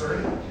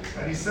answered,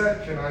 and he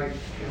said, can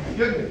you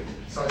give me?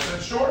 So I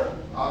said, sure,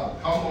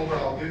 come over,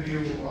 I'll give you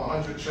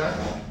 100 check.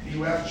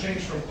 You have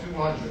change from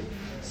 200.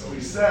 So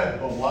he said,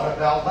 but what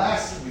about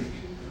last week?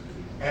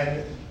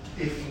 And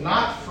if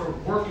not for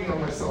working on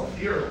myself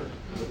here,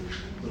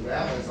 the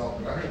rabbi's help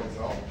and everyone's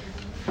help,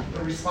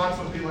 the response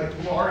would be like,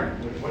 who are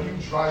you? What are you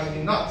driving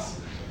me nuts?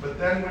 But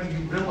then when you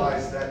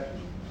realize that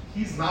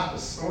he's not the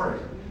story,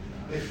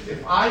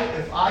 if I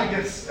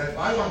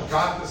want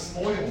God to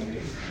spoil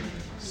me,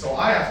 so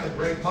I have to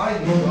break my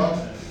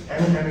Yehuda.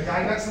 And the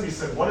guy next to me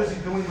said, what is he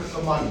doing with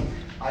the money?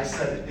 I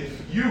said,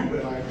 if you,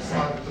 and I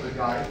responded to the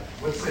guy,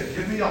 would say,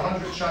 give me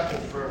 100 shekel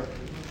for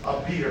a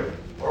beer,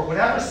 or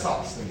whatever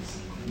substance,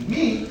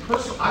 me,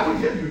 personally, I would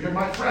give you, you're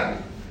my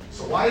friend.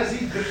 So why is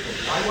he different?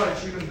 Why would I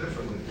treat him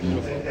differently?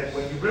 And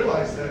when you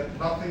realize that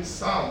nothing's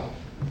sound,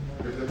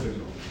 you're good to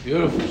go.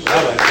 Beautiful.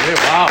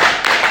 Wow.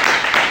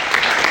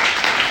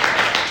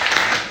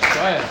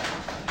 Go ahead.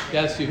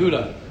 Yes,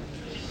 Yehuda.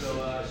 So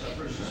I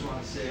first just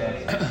want to say,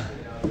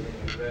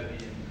 Rebbe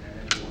and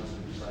everyone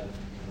who's like,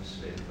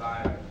 spit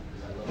fire,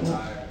 because I love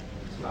fire.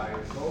 It's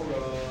fire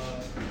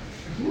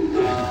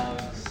Torah.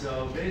 So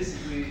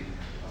basically,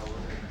 what was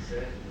I going to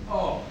say?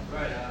 Oh,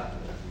 right.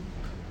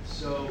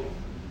 So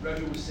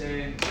Rebbe was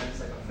saying that it's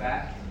like a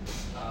fact.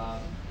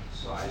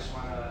 So I just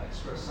want to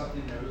express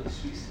something that really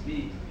speaks to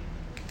me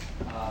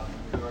in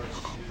regards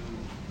to,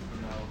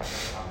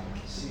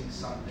 seeing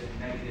something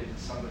negative in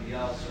somebody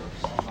else, or if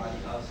somebody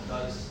else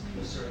does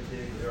a certain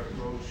thing, their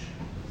approach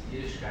to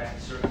Yiddishkeit in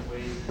certain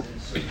ways is in a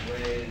certain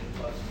way, and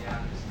loves me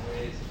out in different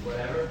ways,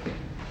 whatever,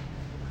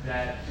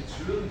 that it's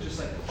really just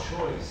like a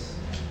choice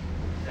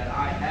that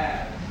I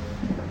have,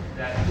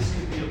 that this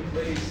could be a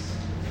place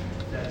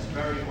that's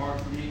very hard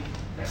for me,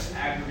 that's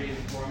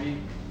aggravating for me,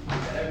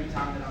 that every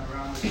time that I'm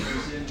around this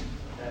person,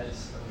 that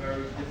it's a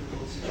very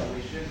difficult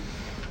situation,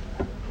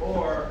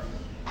 or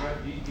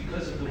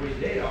because of the way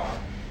they are,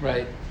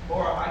 right?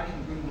 Or I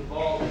can bring the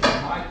ball into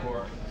my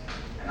court,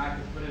 and I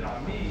can put it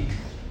on me,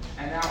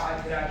 and now I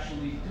could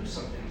actually do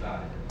something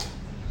about it.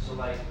 So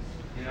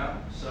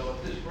so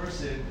if this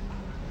person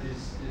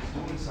is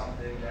doing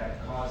something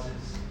that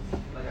causes,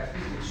 I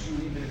think it's true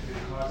even if it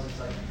causes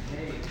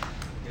pain,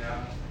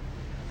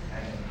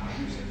 and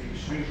I'm using the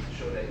extreme to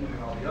show that even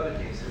all the other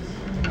cases,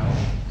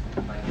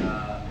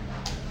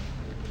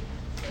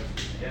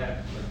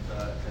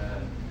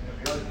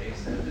 every other case,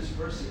 that if this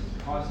person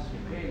causes me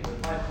pain, but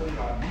if I put it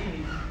on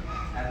me,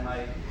 and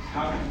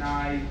how can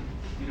I,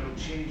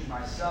 change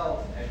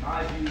myself and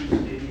my views,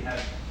 maybe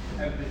have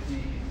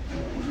empathy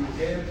through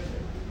him,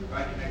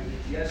 right?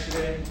 Connected to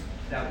yesterday,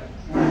 that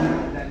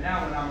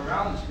now when I'm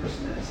around this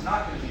person, that it's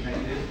not going to be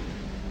negative.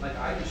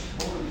 I just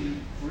totally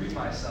free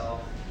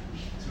myself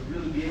to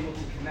really be able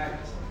to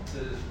connect to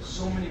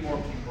so many more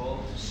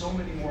people, to so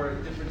many more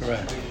different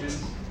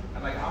situations.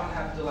 And I don't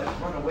have to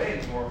run away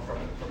anymore from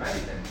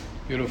anything.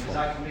 Beautiful. Because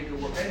I can make it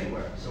work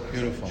anywhere. So it's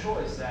a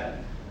choice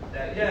that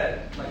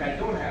I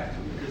don't have to,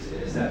 because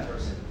it is that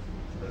person.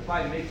 But if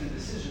I make the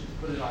decision to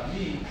put it on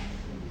me,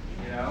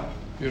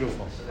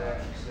 Beautiful. So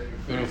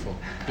Beautiful.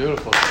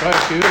 Right,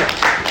 Yehuda.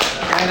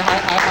 And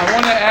I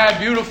want to add,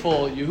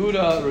 beautiful,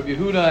 Yehuda, Rabbi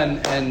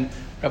Yehuda, and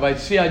Rabbi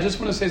Tzvi. I just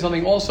want to say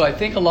something also. I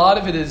think a lot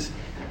of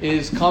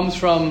it comes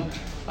from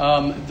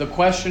the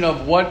question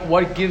of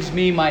what gives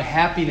me my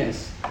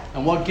happiness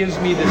and what gives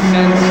me the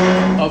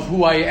sense of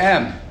who I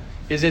am.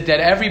 Is it that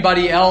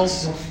everybody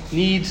else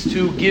needs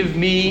to give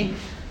me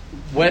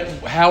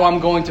how I'm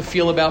going to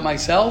feel about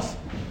myself?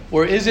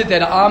 Or is it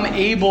that I'm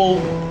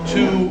able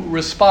to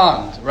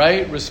respond,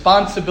 right?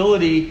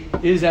 Responsibility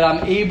is that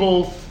I'm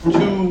able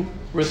to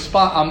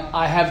respond.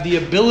 I have the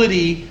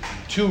ability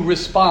to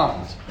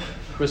respond.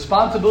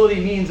 Responsibility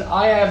means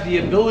I have the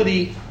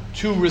ability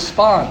to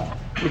respond,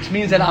 which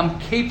means that I'm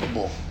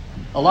capable.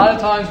 A lot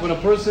of times when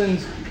a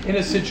person's in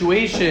a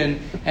situation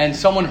and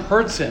someone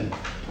hurts him,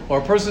 or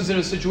a person's in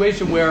a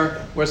situation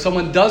where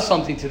someone does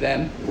something to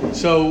them,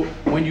 so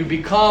when you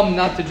become,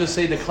 not to just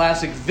say the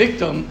classic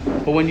victim,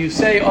 but when you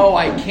say, oh,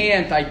 I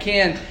can't,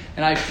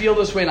 and I feel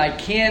this way, and I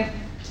can't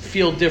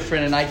feel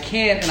different, and I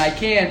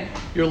can't,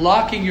 you're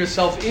locking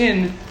yourself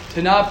in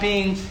to not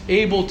being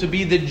able to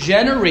be the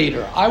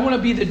generator. I want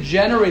to be the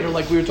generator,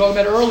 like we were talking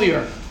about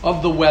earlier,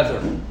 of the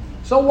weather.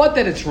 So what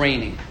that it's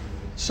raining?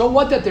 So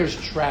what that there's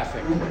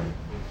traffic?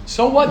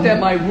 So what that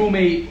my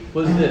roommate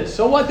was this?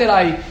 So what that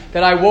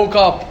I woke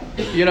up,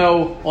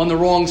 on the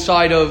wrong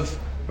side of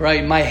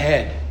my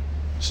head?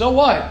 So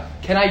what?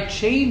 Can I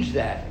change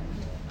that?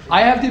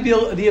 I have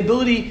the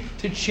ability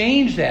to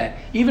change that.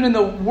 Even in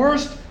the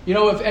worst,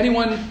 if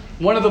anyone,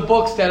 one of the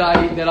books that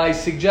I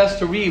suggest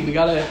to read, we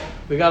gotta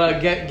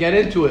get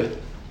into it.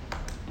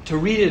 To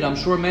read it, I'm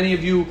sure many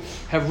of you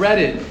have read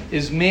it,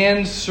 is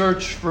Man's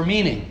Search for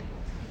Meaning,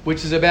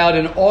 which is about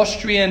an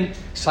Austrian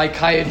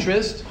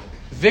psychiatrist.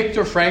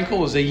 Viktor Frankl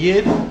was a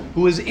Yid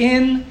who was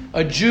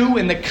a Jew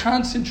in the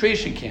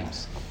concentration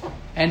camps.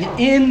 And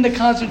in the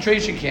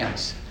concentration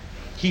camps,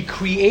 he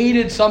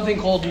created something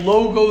called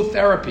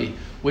logotherapy,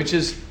 which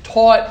is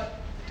taught,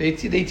 they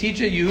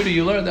teach it,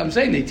 you learn it, I'm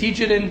saying, they teach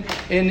it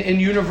in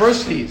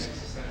universities.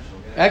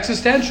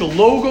 Existential,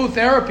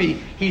 logotherapy.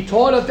 He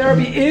taught a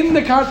therapy in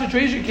the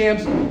concentration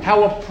camps,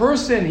 how a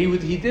person,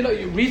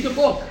 read the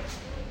book,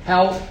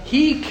 how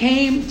he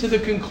came to the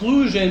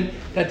conclusion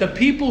that the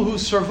people who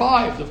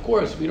survived, of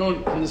course, we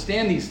don't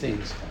understand these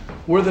things,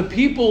 were the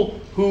people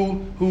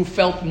who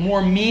felt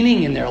more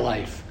meaning in their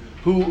life,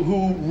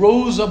 who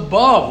rose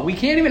above. We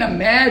can't even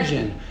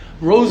imagine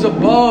rose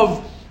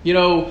above,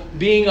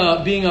 being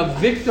a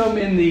victim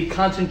in the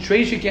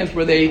concentration camps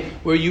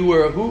where you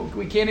were.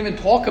 We can't even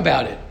talk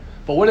about it.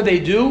 But what did they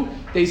do?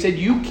 They said,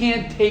 you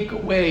can't take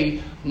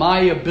away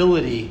my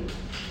ability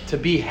to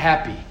be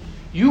happy.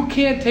 You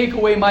can't take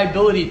away my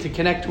ability to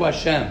connect to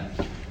Hashem.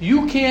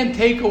 You can't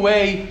take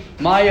away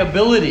my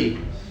ability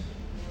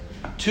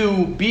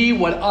to be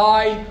what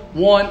I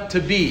want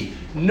to be.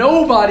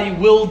 Nobody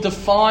will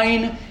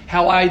define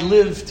how I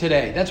live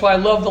today. That's why I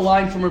love the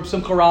line from Reb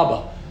Simcha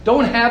Rabbah.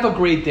 Don't have a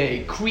great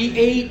day.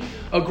 Create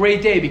a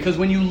great day. Because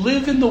when you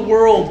live in the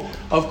world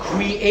of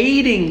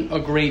creating a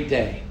great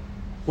day,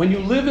 when you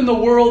live in the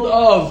world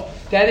of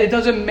that, it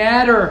doesn't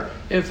matter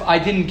if I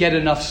didn't get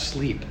enough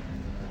sleep.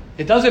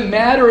 It doesn't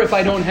matter if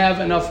I don't have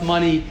enough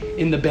money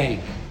in the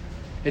bank.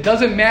 It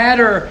doesn't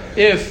matter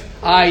if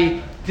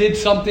I did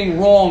something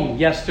wrong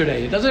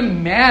yesterday. It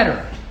doesn't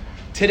matter.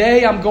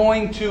 Today I'm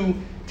going to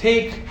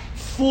take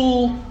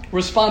full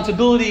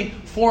responsibility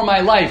for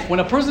my life. When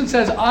a person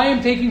says, I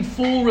am taking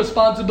full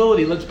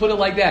responsibility, let's put it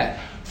like that,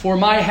 for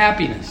my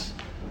happiness.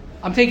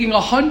 I'm taking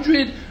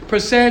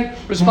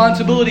 100%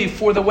 responsibility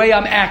for the way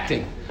I'm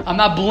acting. I'm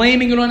not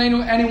blaming it on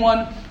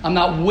anyone. I'm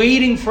not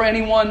waiting for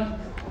anyone.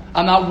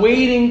 I'm not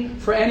waiting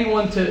for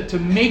anyone to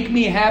make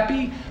me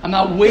happy. I'm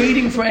not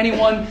waiting for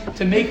anyone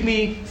to make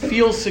me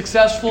feel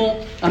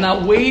successful. I'm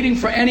not waiting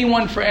for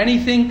anyone for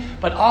anything.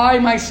 But I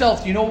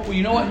myself, you know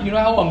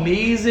how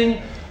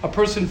amazing a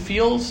person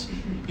feels?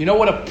 You know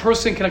what a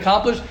person can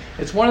accomplish?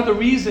 It's one of the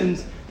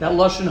reasons that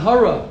Lashon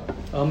Hara,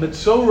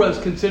 Mitzora, is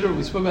considered,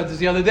 we spoke about this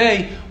the other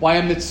day, why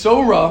a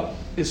Mitzora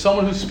is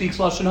someone who speaks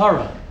Lashon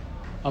Hara.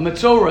 A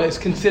Mitzora is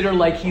considered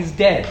like he's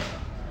dead.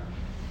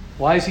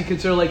 Why is he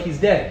considered like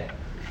he's dead?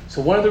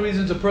 So one of the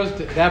reasons that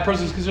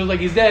person is considered like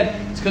he's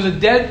dead is because a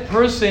dead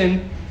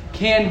person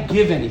can't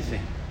give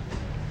anything.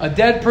 A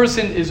dead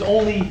person is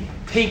only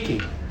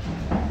taking.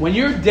 When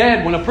you're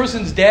dead, when a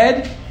person's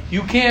dead,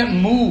 you can't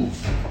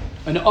move.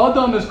 An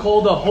Adam is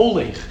called a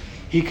Holech.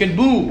 He can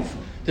move.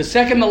 The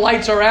second the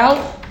lights are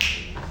out,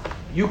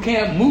 you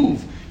can't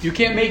move. You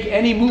can't make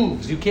any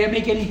moves. You can't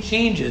make any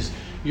changes.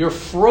 You're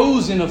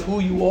frozen of who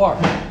you are.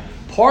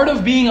 Part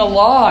of being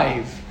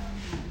alive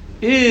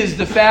is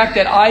the fact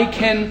that I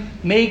can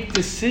make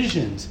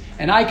decisions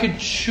and I could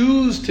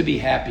choose to be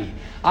happy.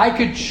 I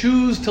could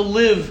choose to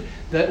live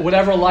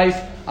whatever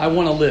life I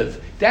want to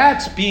live.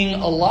 That's being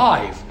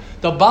alive.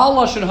 The Baal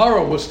Lashon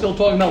Hara, we're still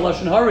talking about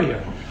Lashon Hara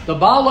here. The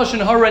Baal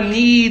Lashon Hara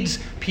needs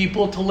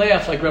people to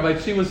laugh, like Rabbi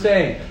Tzvi was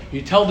saying.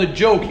 You tell the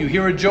joke, you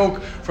hear a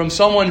joke from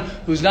someone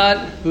who's not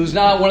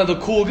one of the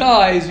cool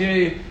guys,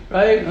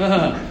 right?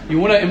 You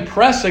want to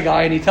impress a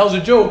guy and he tells a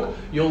joke,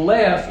 you'll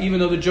laugh even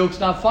though the joke's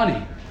not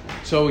funny.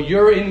 So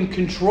you're in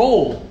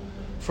control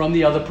from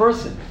the other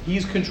person.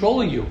 He's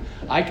controlling you.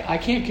 I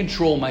can't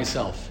control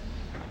myself.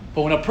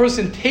 But when a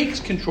person takes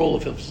control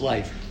of his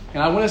life,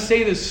 and I want to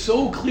say this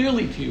so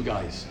clearly to you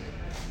guys,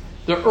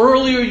 the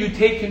earlier you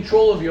take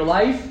control of your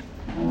life,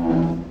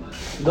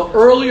 the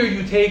earlier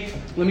you take,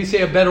 let me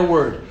say a better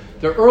word,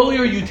 the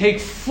earlier you take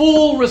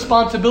full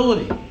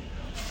responsibility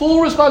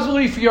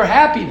for your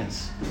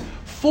happiness,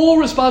 full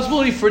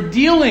responsibility for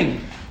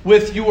dealing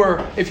with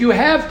if you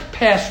have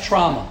past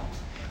trauma,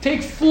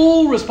 Take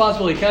full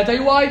responsibility. Can I tell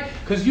you why?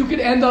 Because you could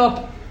end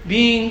up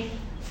being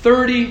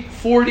 30,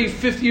 40,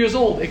 50 years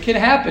old. It can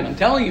happen. I'm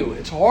telling you.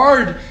 It's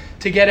hard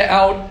to get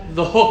out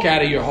the hook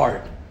out of your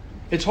heart.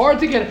 It's hard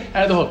to get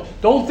out of the hook.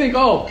 Don't think,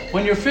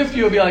 when you're 50,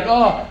 you'll be like,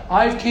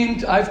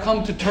 I've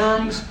come to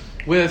terms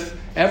with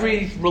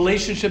every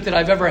relationship that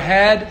I've ever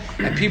had,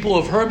 and people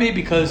have hurt me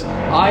because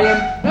I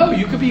am. No,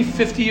 you could be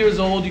 50 years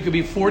old, you could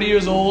be 40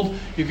 years old,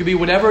 you could be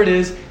whatever it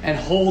is, and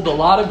hold a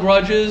lot of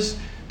grudges,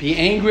 be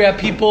angry at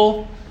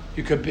people.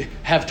 You could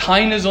have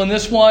tainas on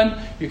this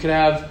one. You could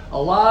have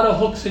a lot of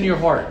hooks in your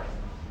heart.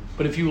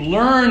 But if you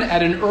learn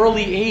at an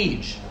early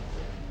age,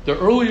 the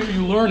earlier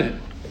you learn it,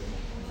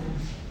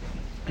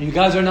 and you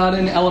guys are not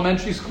in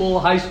elementary school,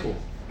 high school.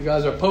 You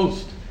guys are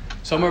post.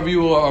 Some of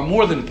you are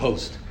more than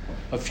post,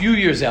 a few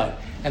years out.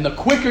 And the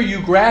quicker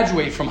you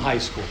graduate from high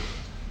school,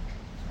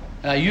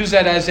 and I use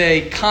that as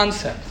a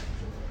concept,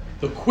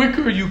 the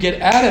quicker you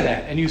get out of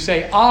that and you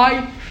say,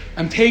 I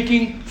am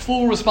taking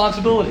full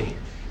responsibility.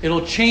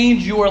 It'll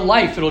change your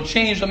life. It'll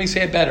change, let me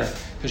say it better,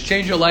 because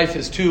change your life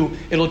is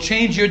it'll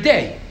change your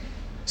day.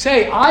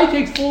 Say, I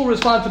take full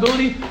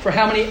responsibility for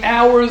how many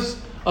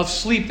hours of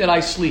sleep that I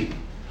sleep.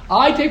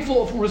 I take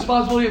full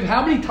responsibility of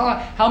how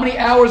many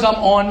hours I'm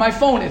on my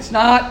phone. It's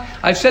not,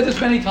 I've said this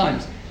many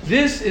times,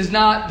 this is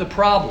not the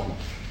problem.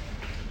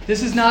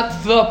 This is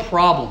not the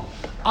problem.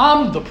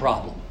 I'm the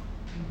problem.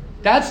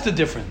 That's the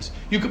difference.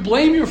 You could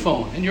blame your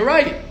phone, and you're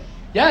right.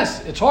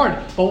 Yes, it's hard.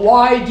 But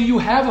why do you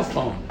have a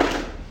phone?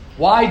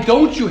 Why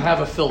don't you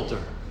have a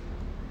filter?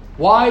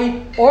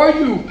 Why are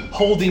you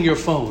holding your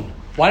phone?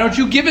 Why don't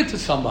you give it to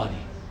somebody?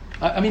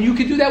 I mean, you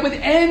could do that with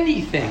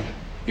anything.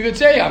 You could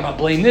say, I'm going to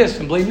blame this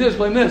and blame this,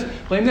 blame this,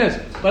 blame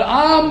this. But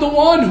I'm the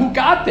one who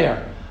got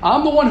there.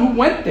 I'm the one who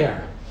went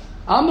there.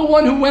 I'm the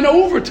one who went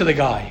over to the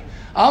guy.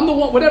 I'm the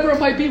one, whatever it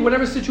might be,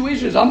 whatever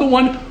situation it is. I'm the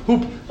one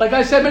who, like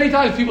I said many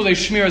times, people say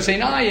Shmir and say,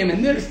 I am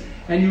in this,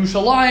 and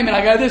Yerushalayim, and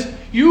I got this.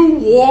 You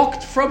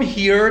walked from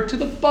here to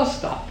the bus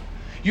stop.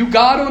 You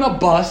got on a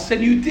bus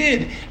and you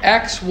did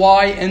X,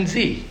 Y, and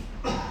Z.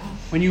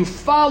 When you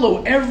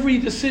follow every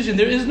decision,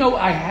 there is no, no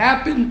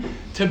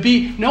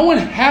one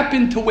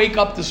happened to wake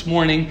up this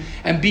morning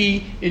and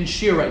be in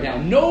Shir right now.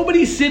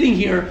 Nobody's sitting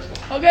here,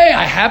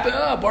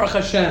 Baruch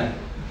Hashem.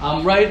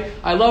 Right?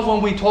 I love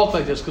when we talk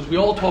like this, because we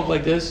all talk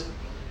like this.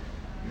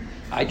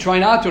 I try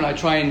not to, and I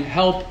try and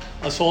help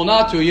us all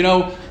not to.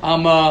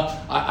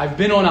 I've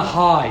been on a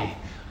high.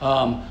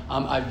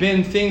 I've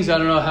been things, I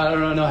don't know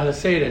how to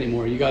say it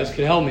anymore. You guys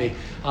can help me.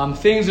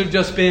 Things have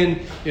just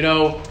been,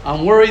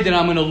 I'm worried that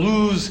I'm going to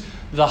lose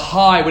the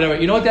high, whatever.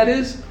 You know what that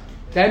is?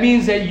 That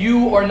means that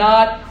you are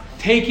not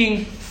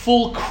taking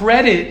full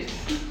credit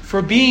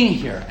for being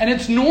here. And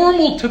it's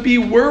normal to be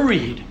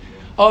worried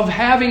of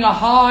having a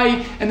high,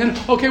 and then,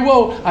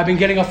 I've been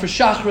getting up for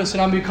Shachris,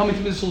 and I've been coming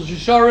to Mishal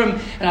Yesharim,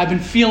 and I've been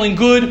feeling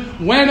good.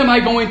 When am I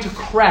going to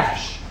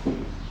crash?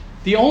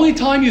 The only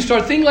time you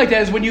start thinking like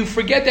that is when you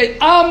forget that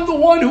I'm the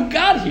one who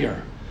got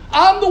here.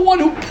 I'm the one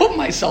who put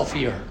myself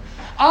here.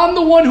 I'm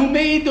the one who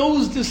made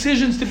those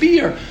decisions to be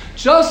here.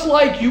 Just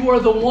like you are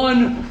the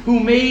one who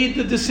made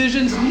the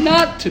decisions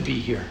not to be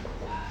here.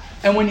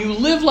 And when you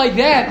live like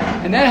that,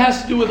 and that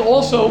has to do with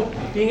also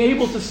being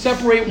able to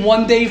separate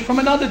one day from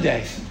another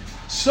day.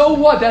 So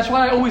what? That's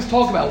what I always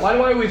talk about. Why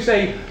do I always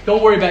say,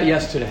 don't worry about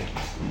yesterday?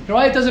 You know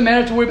why it doesn't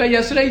matter to worry about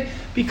yesterday?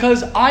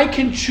 Because I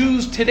can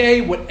choose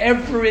today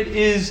whatever it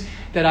is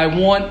that I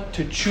want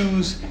to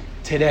choose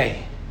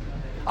today.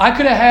 I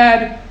could have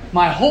had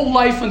my whole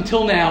life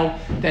until now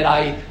that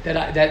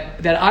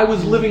I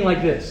was living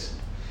like this.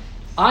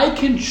 I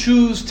can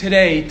choose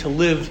today to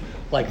live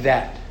like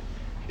that.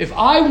 If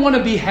I want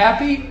to be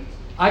happy,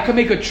 I can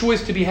make a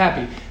choice to be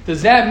happy.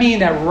 Does that mean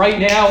that right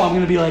now I'm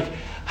going to be like,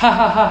 ha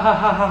ha ha ha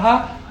ha ha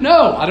ha?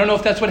 No, I don't know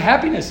if that's what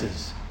happiness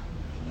is.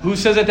 Who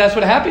says that that's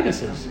what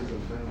happiness is?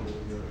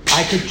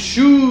 I could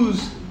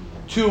choose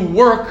to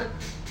work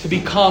to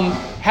become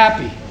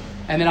happy.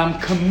 And then I'm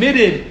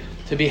committed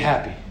to be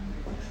happy.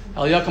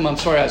 El Yakum, I'm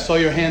sorry, I saw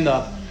your hand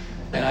up.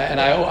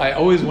 And I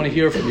always want to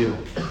hear from you.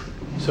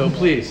 So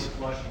please.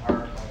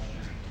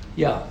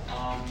 Yeah.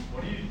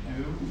 What do you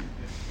do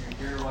if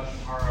you hear Lashon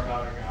Hara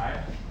about a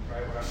guy,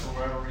 right? For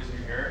whatever reason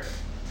you hear it,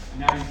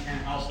 and now you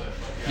can't help it.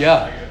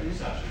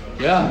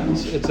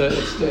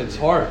 It's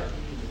hard.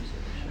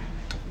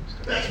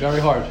 It's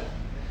very hard.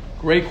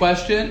 Great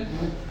question.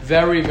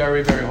 Very,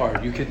 very, very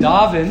hard. You could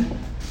daven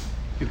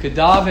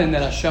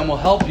that Hashem will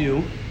help you.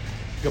 You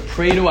could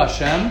pray to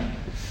Hashem,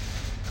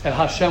 and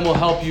Hashem will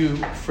help you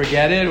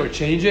forget it or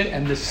change it.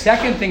 And the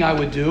second thing I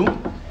would do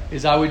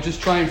is I would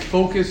just try and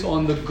focus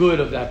on the good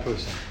of that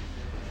person.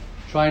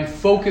 Try and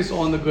focus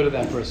on the good of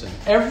that person.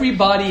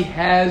 Everybody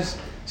has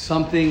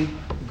something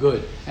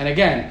good. And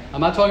again,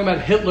 I'm not talking about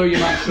Hitler,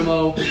 Yamach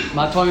Shemo. I'm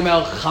not talking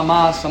about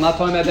Hamas. I'm not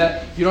talking about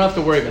that. You don't have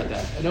to worry about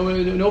that.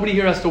 Nobody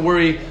here has to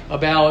worry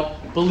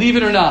about, believe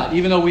it or not,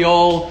 even though we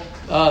all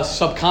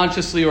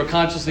subconsciously or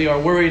consciously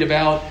are worried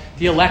about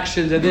the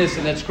elections and this,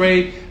 and that's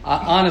great.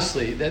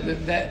 Honestly,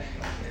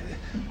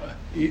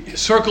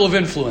 circle of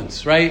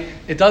influence, right?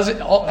 It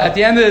doesn't, at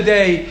the end of the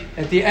day,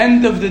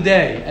 again,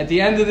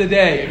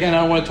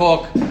 I don't want to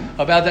talk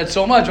about that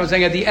so much. I'm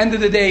saying at the end of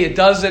the day, it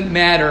doesn't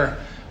matter.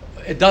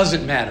 It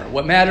doesn't matter.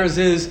 What matters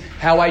is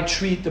how I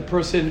treat the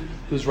person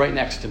who's right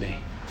next to me.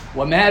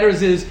 What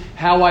matters is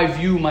how I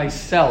view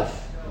myself.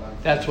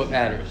 That's what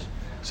matters.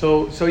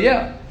 So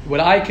yeah, what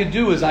I could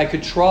do is I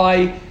could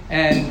try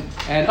and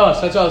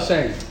us, that's what I was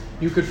saying.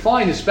 You could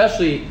find,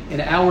 especially in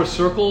our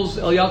circles,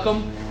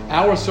 Eliakim,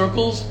 our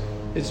circles,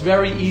 it's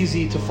very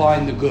easy to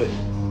find the good.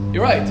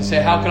 You're right, to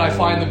say, how can I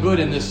find the good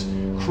in this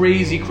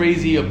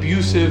crazy,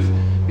 abusive,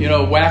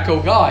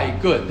 wacko guy?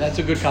 Good, that's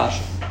a good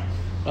kasha.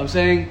 I'm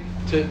saying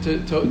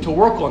to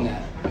work on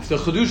that. If the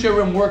Chidush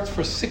Rim worked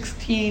for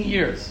 16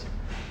 years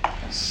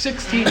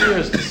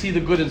to see the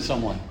good in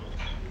someone.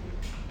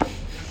 The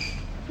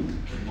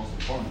most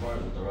important part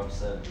is what the Rav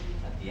said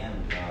at the end.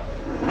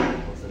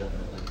 What's the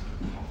definition?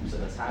 You said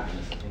that's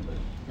happiness, I think,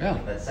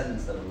 but that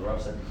sentence that the Rav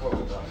said before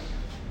with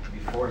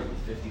 40 with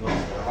 50 holes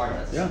in their heart,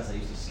 that's a sentence that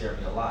used to scare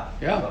me a lot.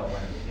 Yeah.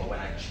 But when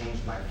I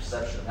changed my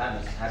perception of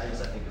happiness, I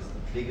think is the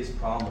biggest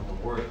problem with the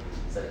word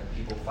is that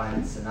people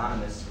find it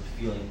synonymous with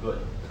feeling good.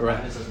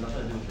 Correct. Happiness has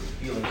nothing to do with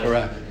your feelings.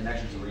 Correct. Your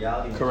connection to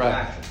reality and Correct. your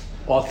actions.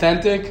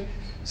 Authentic,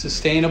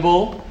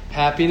 sustainable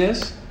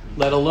happiness,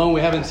 let alone, we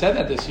haven't said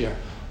that this year.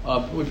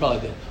 We probably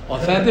did.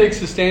 Authentic,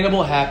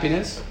 sustainable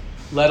happiness,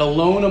 let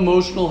alone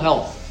emotional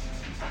health.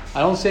 I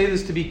don't say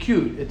this to be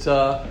cute. It's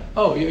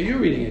you're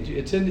reading it.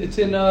 It's in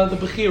the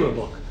Bechira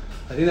book.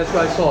 I think that's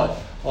where I saw it.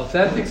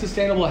 Authentic,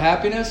 sustainable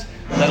happiness,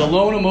 let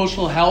alone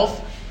emotional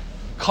health,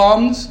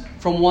 comes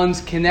from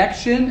one's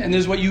connection, and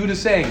this is what Yehuda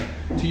is saying,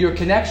 to your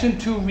connection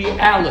to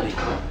reality.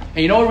 And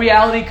you know what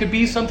reality could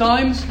be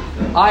sometimes?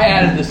 I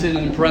added this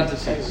in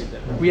parentheses.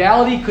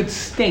 Reality could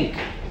stink.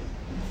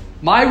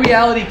 My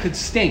reality could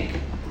stink.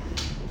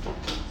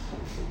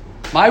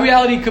 My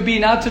reality could be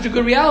not such a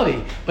good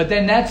reality. But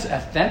then that's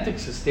authentic,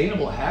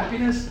 sustainable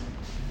happiness,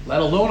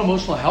 let alone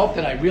emotional health,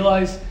 that I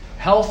realize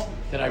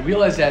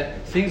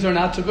that things are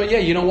not so good. Yeah,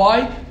 you know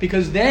why?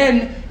 Because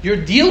then you're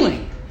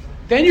dealing.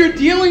 Then you're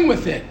dealing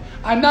with it.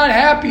 I'm not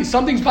happy.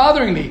 Something's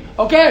bothering me.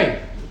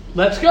 Okay,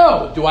 let's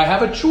go. Do I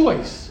have a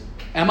choice?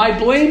 Am I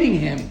blaming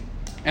him?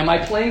 Am I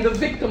playing the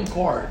victim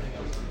card?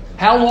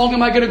 How long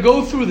am I going to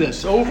go through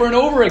this over and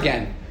over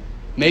again?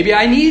 Maybe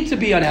I need to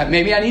be unhappy.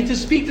 Maybe I need to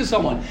speak to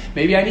someone.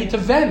 Maybe I need to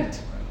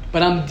vent.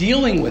 But I'm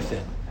dealing with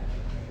it.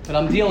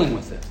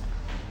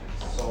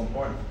 It's so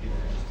important for people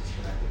to just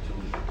disconnect the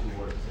two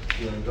words.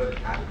 Feeling good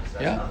and happiness.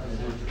 That's nothing to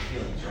do with your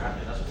feelings. You're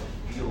happy. That's what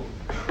you feel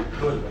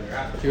good when you're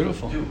happy.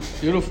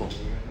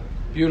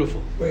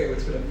 Beautiful. Wait,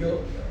 what's going to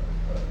feel?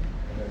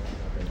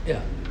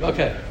 Yeah.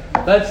 Okay.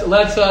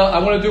 Let's. I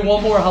want to do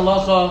one more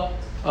halacha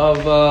of.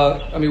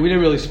 We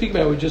didn't really speak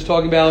about it. We were just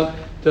talking about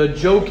the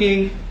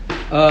joking,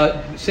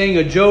 saying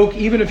a joke,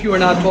 even if you are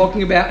not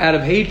talking about out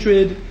of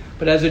hatred,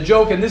 but as a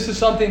joke. And this is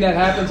something that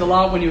happens a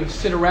lot when you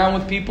sit around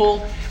with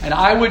people. And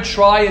I would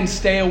try and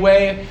stay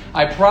away.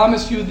 I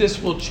promise you,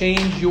 this will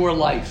change your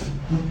life.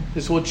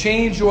 This will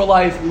change your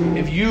life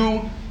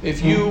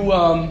if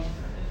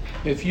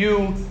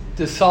you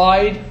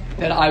decide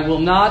that I will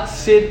not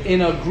sit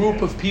in a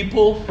group of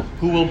people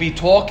who will be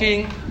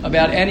talking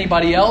about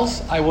anybody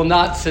else. I will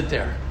not sit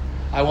there.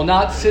 I will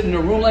not sit in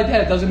a room like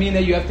that. It doesn't mean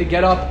that you have to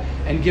get up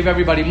and give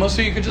everybody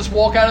mussar. You could just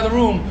walk out of the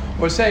room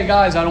or say,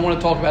 guys, I don't want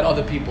to talk about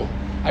other people.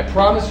 I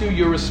promise you,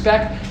 your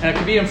respect, and it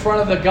could be in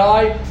front of the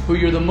guy who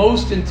you're the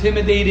most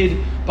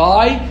intimidated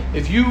by.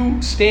 If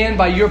you stand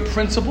by your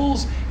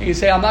principles and you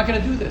say, I'm not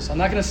going to do this. I'm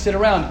not going to sit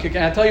around. And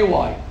I'll tell you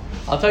why.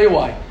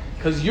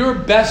 Because your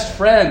best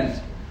friend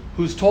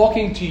who's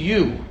talking to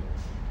you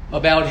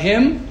about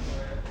him,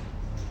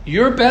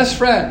 your best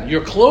friend,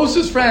 your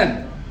closest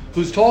friend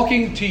who's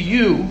talking to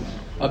you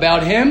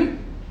about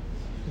him,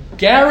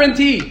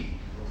 guaranteed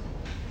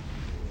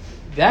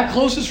that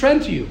closest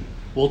friend to you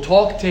will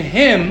talk to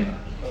him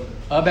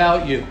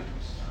about you.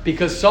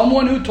 Because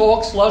someone who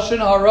talks Lashon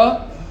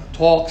Hara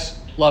talks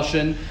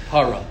Lashon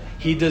Hara.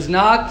 He does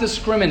not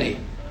discriminate.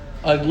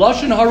 A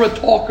Lashon Hara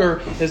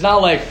talker is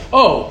not like,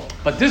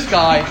 but this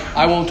guy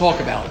I won't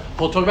talk about.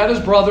 He'll talk about his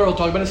brother, he'll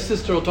talk about his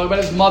sister, he'll talk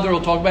about his mother, he'll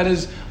talk about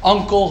his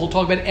uncle, he'll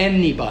talk about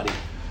anybody.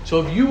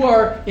 So if you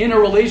are in a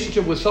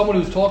relationship with someone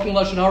who's talking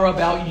Lashon Hara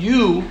about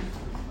you,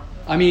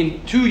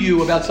 to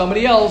you about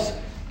somebody else,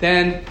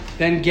 then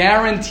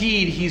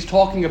guaranteed he's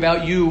talking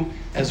about you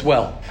as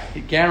well.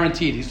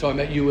 Guaranteed he's talking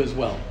about you as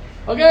well.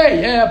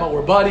 Okay, yeah, but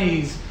we're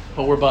buddies.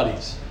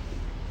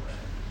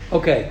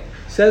 Okay,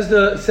 says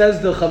the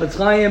Chavetz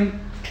Chaim.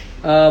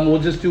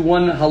 We'll just do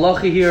one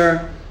halacha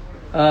here.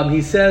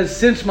 He says,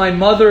 since my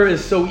mother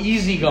is so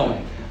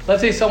easygoing.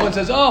 Let's say someone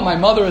says, my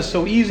mother is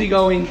so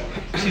easygoing.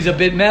 She's a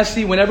bit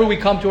messy. Whenever we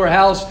come to her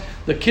house,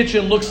 the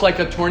kitchen looks like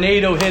a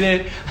tornado hit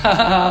it.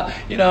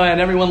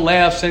 And everyone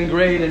laughs and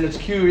great and it's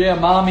cute. Yeah,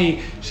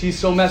 mommy, she's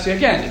so messy.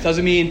 Again, it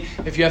doesn't mean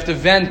if you have to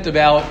vent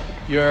about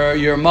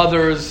your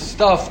mother's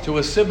stuff to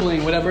a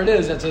sibling, whatever it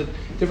is, that's a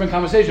different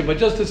conversation. But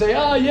just to say,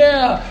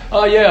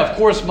 of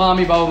course,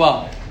 mommy, blah, blah,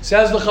 blah.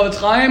 Says the Chavetz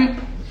Chaim,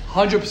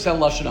 100%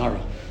 Lashon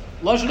Hara.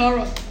 Lashon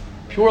Hara.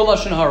 Pure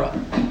Lashon Hara.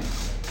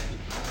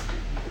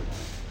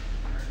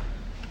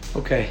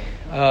 Okay.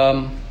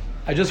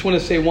 I just want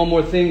to say one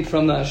more thing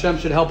from the Hashem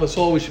should help us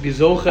all. We should be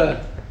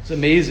Zocha. It's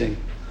amazing.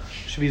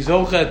 We should be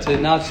Zocha to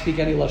not speak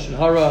any Lashon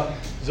Hara.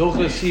 Zocha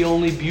to see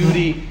only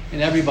beauty in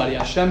everybody.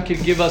 Hashem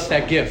can give us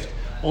that gift.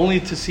 Only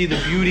to see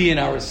the beauty in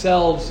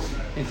ourselves,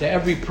 into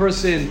every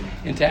person,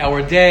 into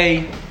our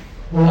day,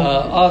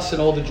 us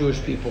and all the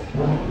Jewish people.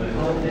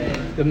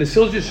 The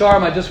Mesilas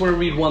Yesharim, I just want to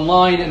read one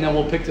line and then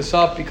we'll pick this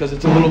up because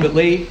it's a little bit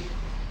late.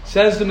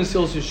 Says the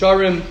Mesilas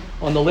Yesharim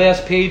on the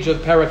last page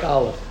of Perek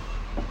Aleph.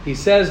 He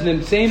says,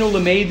 Nimtzeinu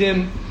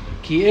lemeidim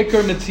ki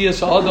ikar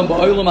mitzias ha'adam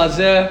ba'olam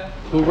hazeh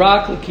hu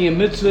rak l'kiyam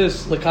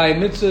mitzvahs, l'kayim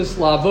mitzvahs,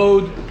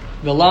 la'avod,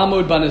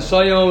 v'lamod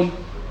b'nisayon.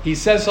 He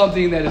says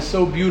something that is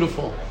so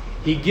beautiful.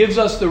 He gives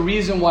us the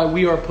reason why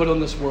we are put on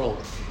this world.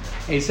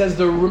 And he says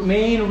the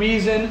main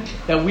reason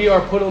that we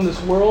are put on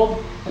this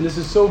world, and this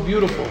is so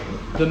beautiful,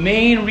 the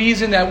main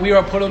reason that we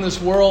are put on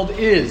this world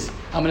is,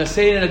 I'm going to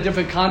say it in a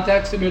different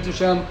context, Emir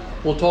Tashem,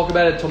 we'll talk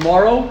about it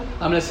tomorrow.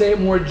 I'm going to say it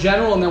more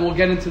general and then we'll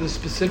get into the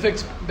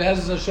specifics.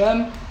 Be'ezus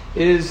Hashem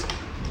is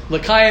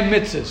L'kayim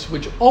mitzvahs,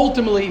 which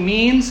ultimately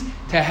means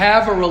to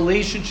have a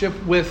relationship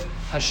with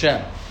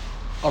Hashem.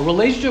 A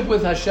relationship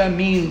with Hashem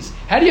means,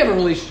 how do you have a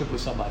relationship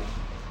with somebody?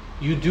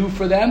 You do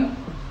for them,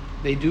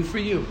 they do for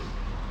you.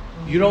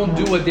 You don't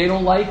do what they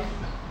don't like,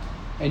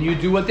 and you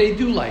do what they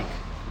do like.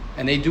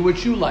 And they do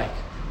what you like.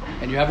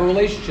 And you have a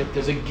relationship.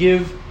 There's a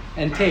give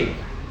and take.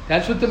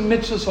 That's what the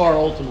mitzvahs are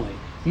ultimately.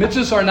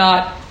 Mitzvahs are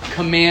not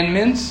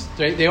commandments.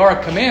 They are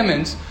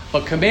commandments,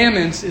 but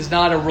commandments is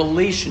not a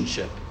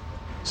relationship.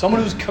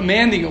 Someone who's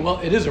commanding, well,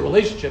 it is a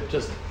relationship,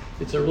 just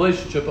it's a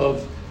relationship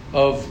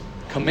of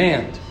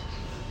command.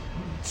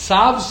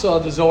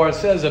 Tzavsa, the Zohar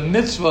says, a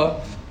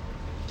mitzvah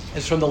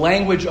is from the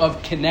language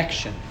of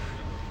connection.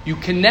 You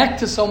connect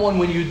to someone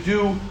when you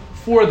do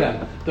for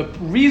them. The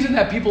reason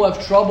that people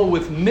have trouble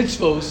with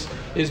mitzvos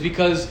is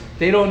because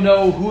they don't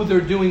know who they're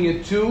doing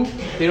it to.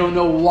 They don't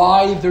know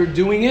why they're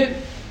doing it.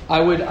 I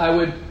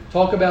would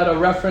talk about a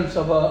reference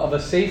of a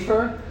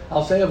sefer.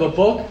 I'll say of a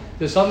book.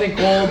 There's something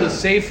called the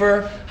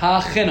Sefer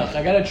HaChinuch.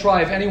 I got to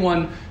try, if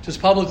anyone, just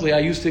publicly, I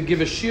used to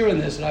give a shir in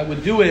this, and I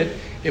would do it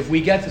if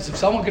we get this. If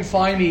someone could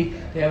find me,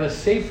 they have a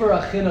Sefer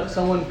HaChinuch,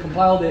 someone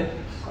compiled it,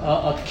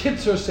 a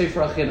Kitzer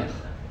Sefer HaChinuch.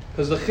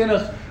 Because the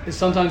Chinuch is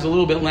sometimes a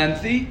little bit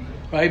lengthy,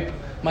 right?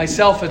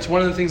 Myself, it's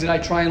one of the things that I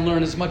try and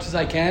learn as much as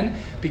I can,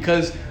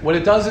 because what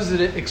it does is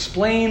it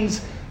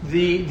explains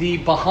the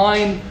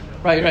behind,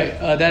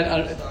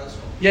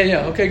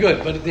 okay,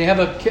 good. But they have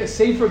a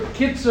Sefer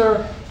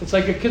Kitzer, it's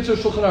like a Kitzer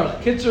Shulchan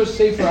Aruch, Kitzer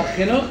Sefer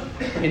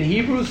HaChinuch. In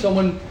Hebrew,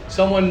 someone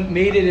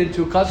made it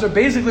into a Kitzer.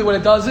 Basically what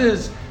it does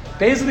is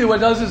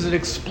it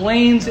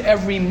explains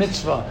every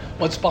mitzvah,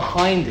 what's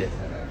behind it.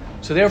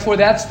 So therefore,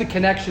 that's the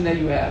connection that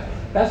you have.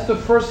 That's the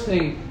first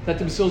thing that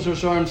the Mesilas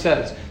Yesharim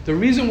says. The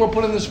reason we're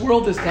put in this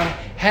world is to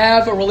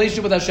have a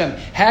relationship with Hashem.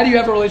 How do you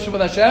have a relationship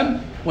with Hashem?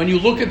 When you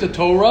look at the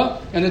Torah,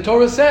 and the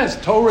Torah says,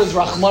 Torah is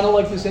Rahmana,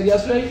 like we said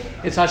yesterday.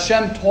 It's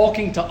Hashem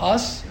talking to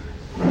us.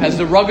 As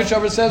the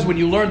Rogatchover says, when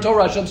you learn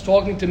Torah, Hashem's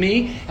talking to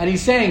me, and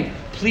He's saying,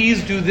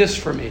 please do this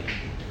for me.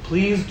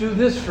 Please do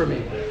this for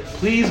me.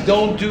 Please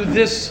don't do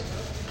this.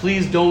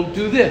 Please don't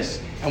do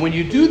this. And when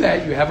you do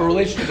that, you have a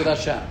relationship with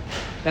Hashem.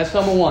 That's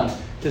number one.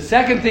 The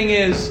second thing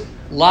is,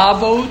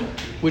 Lavod,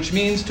 which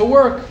means to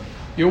work.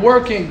 You're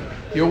working.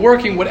 You're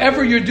working.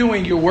 Whatever you're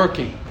doing, you're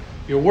working.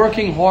 You're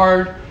working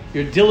hard.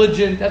 You're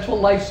diligent. That's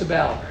what life's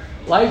about.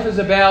 Life is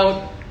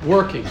about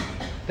working.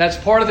 That's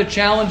part of the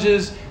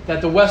challenges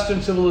that the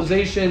Western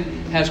civilization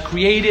has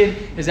created,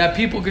 is that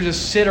people could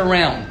just sit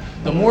around.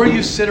 The more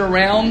you sit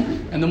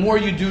around and the more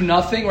you do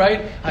nothing,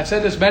 right? I've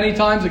said this many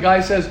times. A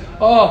guy says,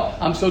 oh,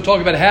 I'm so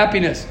talking about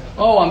happiness.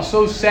 Oh, I'm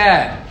so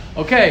sad.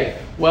 Okay,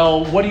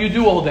 well, what do you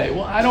do all day?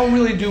 Well, I don't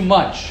really do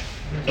much.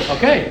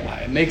 Okay,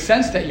 it makes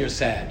sense that you're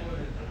sad.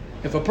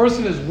 If a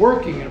person is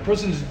working and a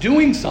person is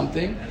doing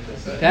something,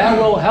 that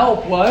will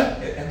help what?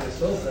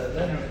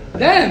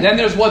 Then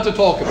there's what to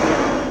talk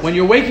about. When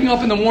you're waking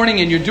up in the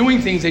morning and you're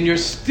doing things and you're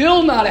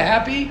still not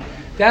happy,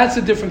 that's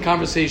a different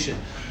conversation.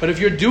 But if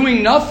you're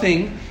doing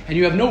nothing and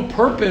you have no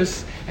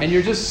purpose and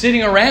you're just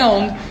sitting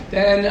around,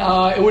 then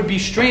it would be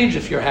strange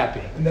if you're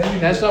happy.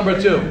 That's number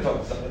two.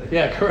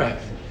 Yeah,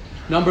 correct.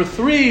 Number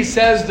three,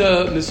 says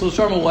the Mesilas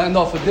Yesharim, we'll end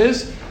off with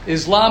this,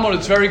 Islam,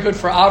 it's very good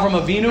for Avram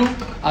Avinu.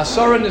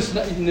 Asara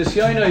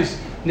Nisyonos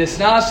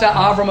Nisnasa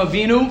Avram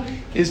Avinu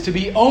is to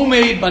be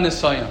Omeid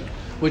B'Nisayon,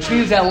 which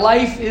means that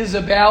life is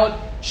about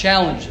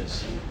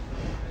challenges.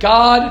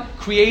 God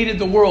created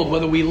the world,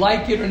 whether we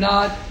like it or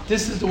not.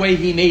 This is the way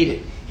He made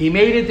it. He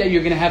made it that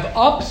you're going to have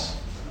ups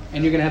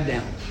and you're going to have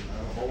downs.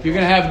 You're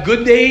going to have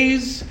good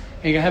days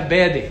and you're going to have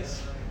bad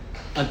days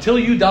until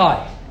you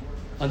die.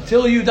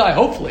 Until you die,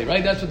 hopefully,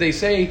 right? That's what they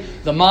say.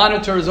 The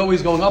monitor is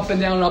always going up and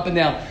down and up and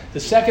down. The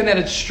second that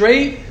it's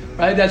straight,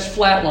 right, that's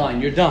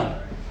flatline. You're done.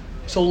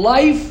 So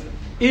life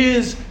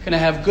is going to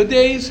have good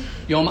days,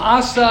 Yom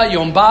Asa,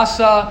 Yom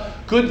Basa,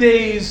 good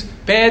days,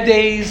 bad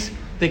days.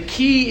 The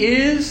key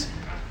is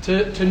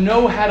to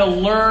know how to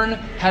learn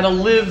how to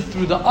live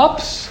through the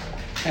ups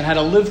and how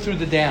to live through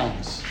the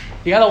downs.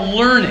 You got to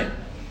learn it.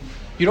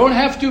 You don't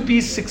have to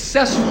be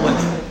successful in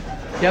it.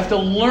 You have to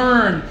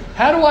learn,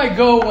 how do I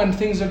go when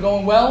things are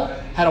going well?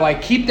 How do I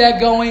keep that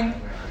going?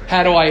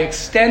 How do I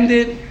extend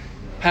it?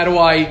 How do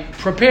I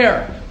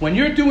prepare? When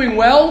you're doing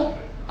well,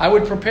 I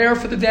would prepare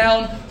for the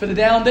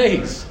down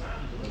days.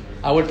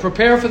 I would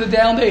prepare for the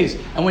down days.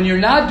 And when you're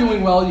not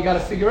doing well, you got to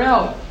figure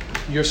out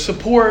your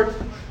support.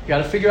 You got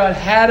to figure out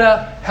how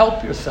to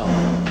help yourself.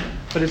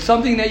 But it's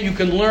something that you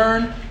can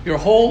learn your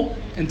whole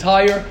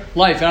entire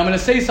life. And I'm going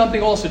to say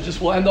something also,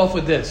 we'll end off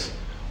with this.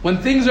 When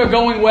things are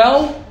going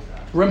well,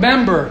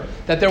 remember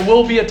that there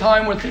will be a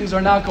time where things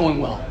are not going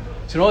well.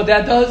 So you know what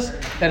that does?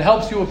 That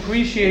helps you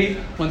appreciate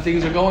when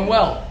things are going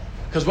well.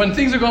 Because when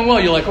things are going well,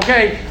 you're like,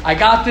 okay, I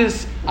got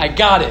this, I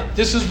got it.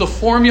 This is the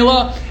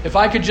formula. If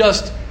I could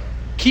just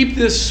keep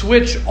this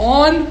switch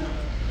on,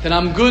 then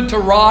I'm good to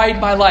ride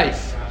my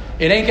life.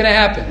 It ain't going to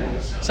happen.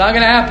 It's not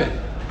going to happen.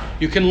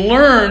 You can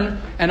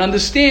learn and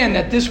understand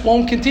that this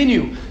won't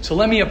continue. So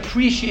let me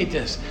appreciate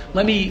this.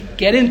 Let me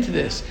get into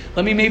this.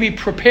 Let me maybe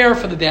prepare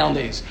for the down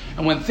days.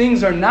 And when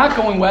things are not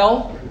going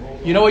well,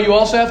 you know what you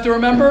also have to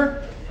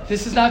remember?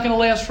 This is not going to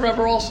last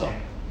forever also.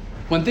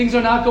 When things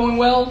are not going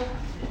well,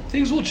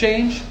 things will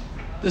change.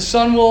 The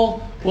sun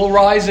will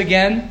rise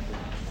again.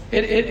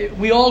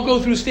 We all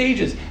go through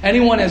stages.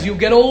 Anyone, as you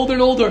get older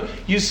and older,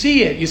 you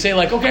see it. You say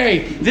like, okay,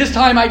 this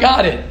time I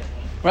got it.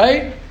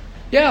 Right?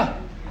 Yeah.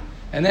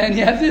 And then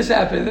you have this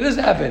happen and this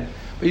happen.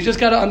 But you just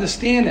got to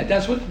understand that.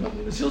 That's what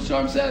Mesil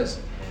Shalom says.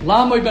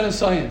 Lamoy ben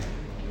Asayin.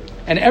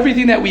 And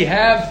everything that we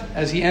have,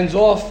 as he ends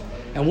off,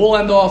 and we'll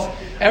end off,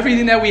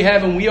 everything that we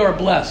have, and we are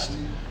blessed.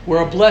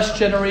 We're a blessed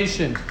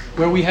generation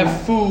where we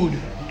have food,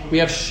 we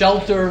have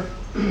shelter,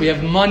 we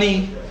have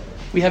money,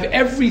 we have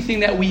everything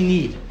that we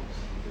need.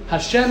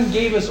 Hashem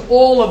gave us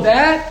all of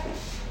that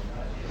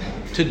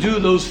to do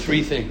those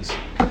three things.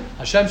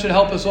 Hashem should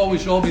help us all. We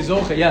should all be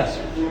zocha. Yes? I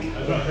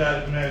was going to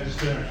add, I just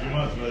been a few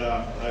months, but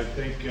I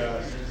think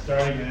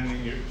starting and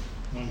ending your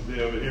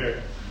Wednesday over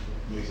here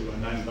makes it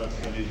about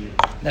 95% easier.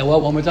 Now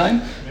what? One more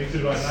time? Makes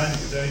it about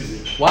 90%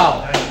 easier.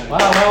 Wow. Wow.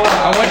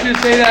 I want you to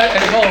say that.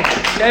 And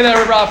say that,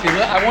 Reb Rafi.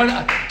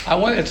 I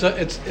want.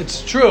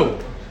 It's true.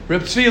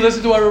 Reb Tzvi,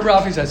 listen to what Reb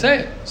Rafi says.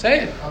 Say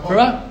it.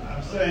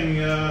 I'm saying.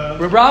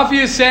 Reb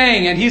Rafi is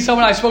saying, and he's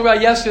someone I spoke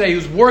about yesterday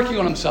who's working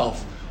on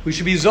himself. We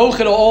should be zocheh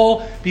to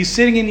all be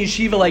sitting in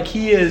yeshiva like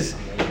he is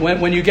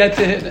when you get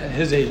to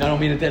his age. I don't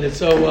mean that it's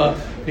so.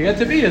 You get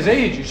to be his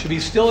age. You should be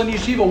still in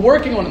yeshiva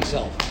working on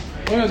himself.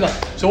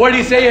 So what did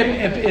he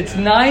say? If it's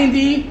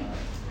 90,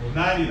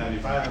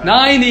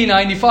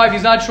 95,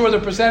 he's not sure the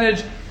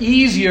percentage,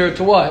 easier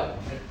to what?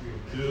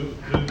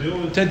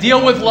 To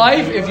deal with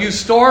life if you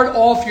start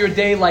off your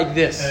day like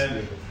this.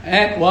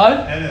 And what?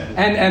 And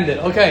end it.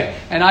 Okay.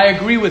 And I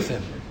agree with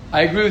him.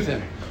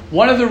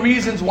 One of the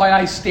reasons why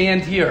I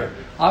stand here,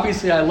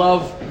 obviously I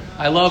love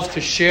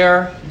to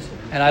share,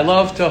 and I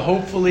love to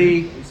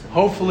hopefully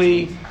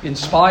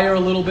inspire a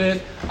little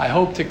bit. I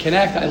hope to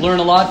connect. I learn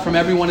a lot from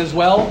everyone as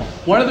well.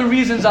 One of the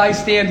reasons I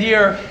stand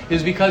here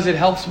is because it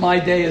helps my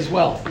day as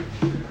well.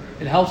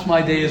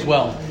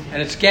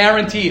 And it's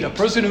guaranteed. A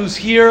person who's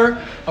here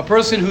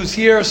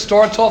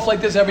starts off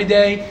like this every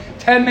day.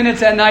 10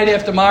 minutes at night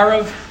after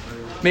Marav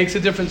makes a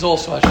difference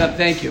also. Hashem,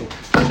 thank you.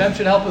 Hashem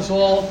should help us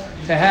all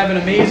to have an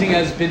amazing,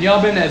 as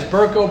Binyamin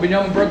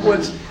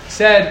Berkowitz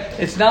said,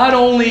 it's not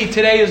only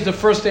today is the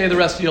first day of the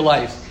rest of your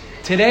life.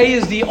 Today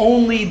is the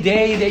only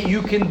day that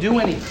you can do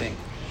anything.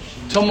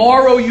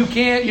 Tomorrow you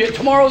can't.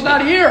 Tomorrow's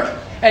not here.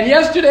 And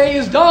yesterday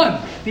is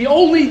done. The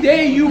only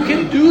day you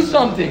can do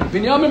something.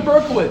 Binyamin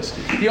Berkowitz.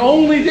 The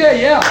only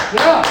day, yeah.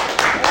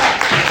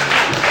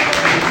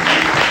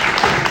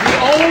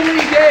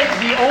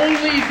 The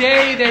only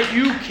day that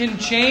you can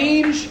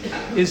change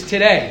is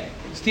today.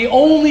 It's the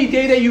only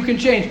day that you can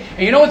change.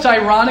 And you know what's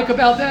ironic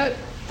about that?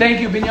 Thank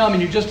you,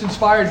 Binyamin. You just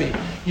inspired me.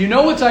 You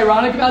know what's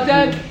ironic about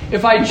that?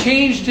 If I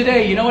change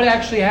today, you know what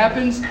actually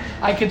happens?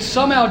 I could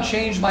somehow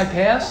change my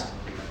past,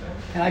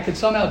 and I could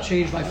somehow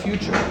change my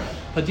future.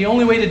 But the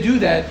only way to do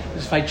that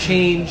is if I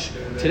change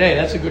today.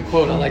 That's a good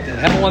quote. I like that.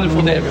 Have a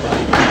wonderful day,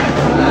 everybody.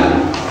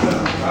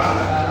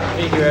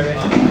 Thank you,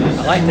 everyone.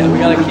 I like that. We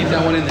got to keep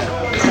that one in there.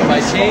 If I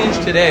change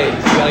today,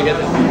 you got to get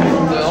that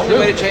one. The only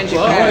way to change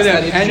your past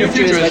and your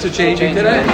future is to change it today.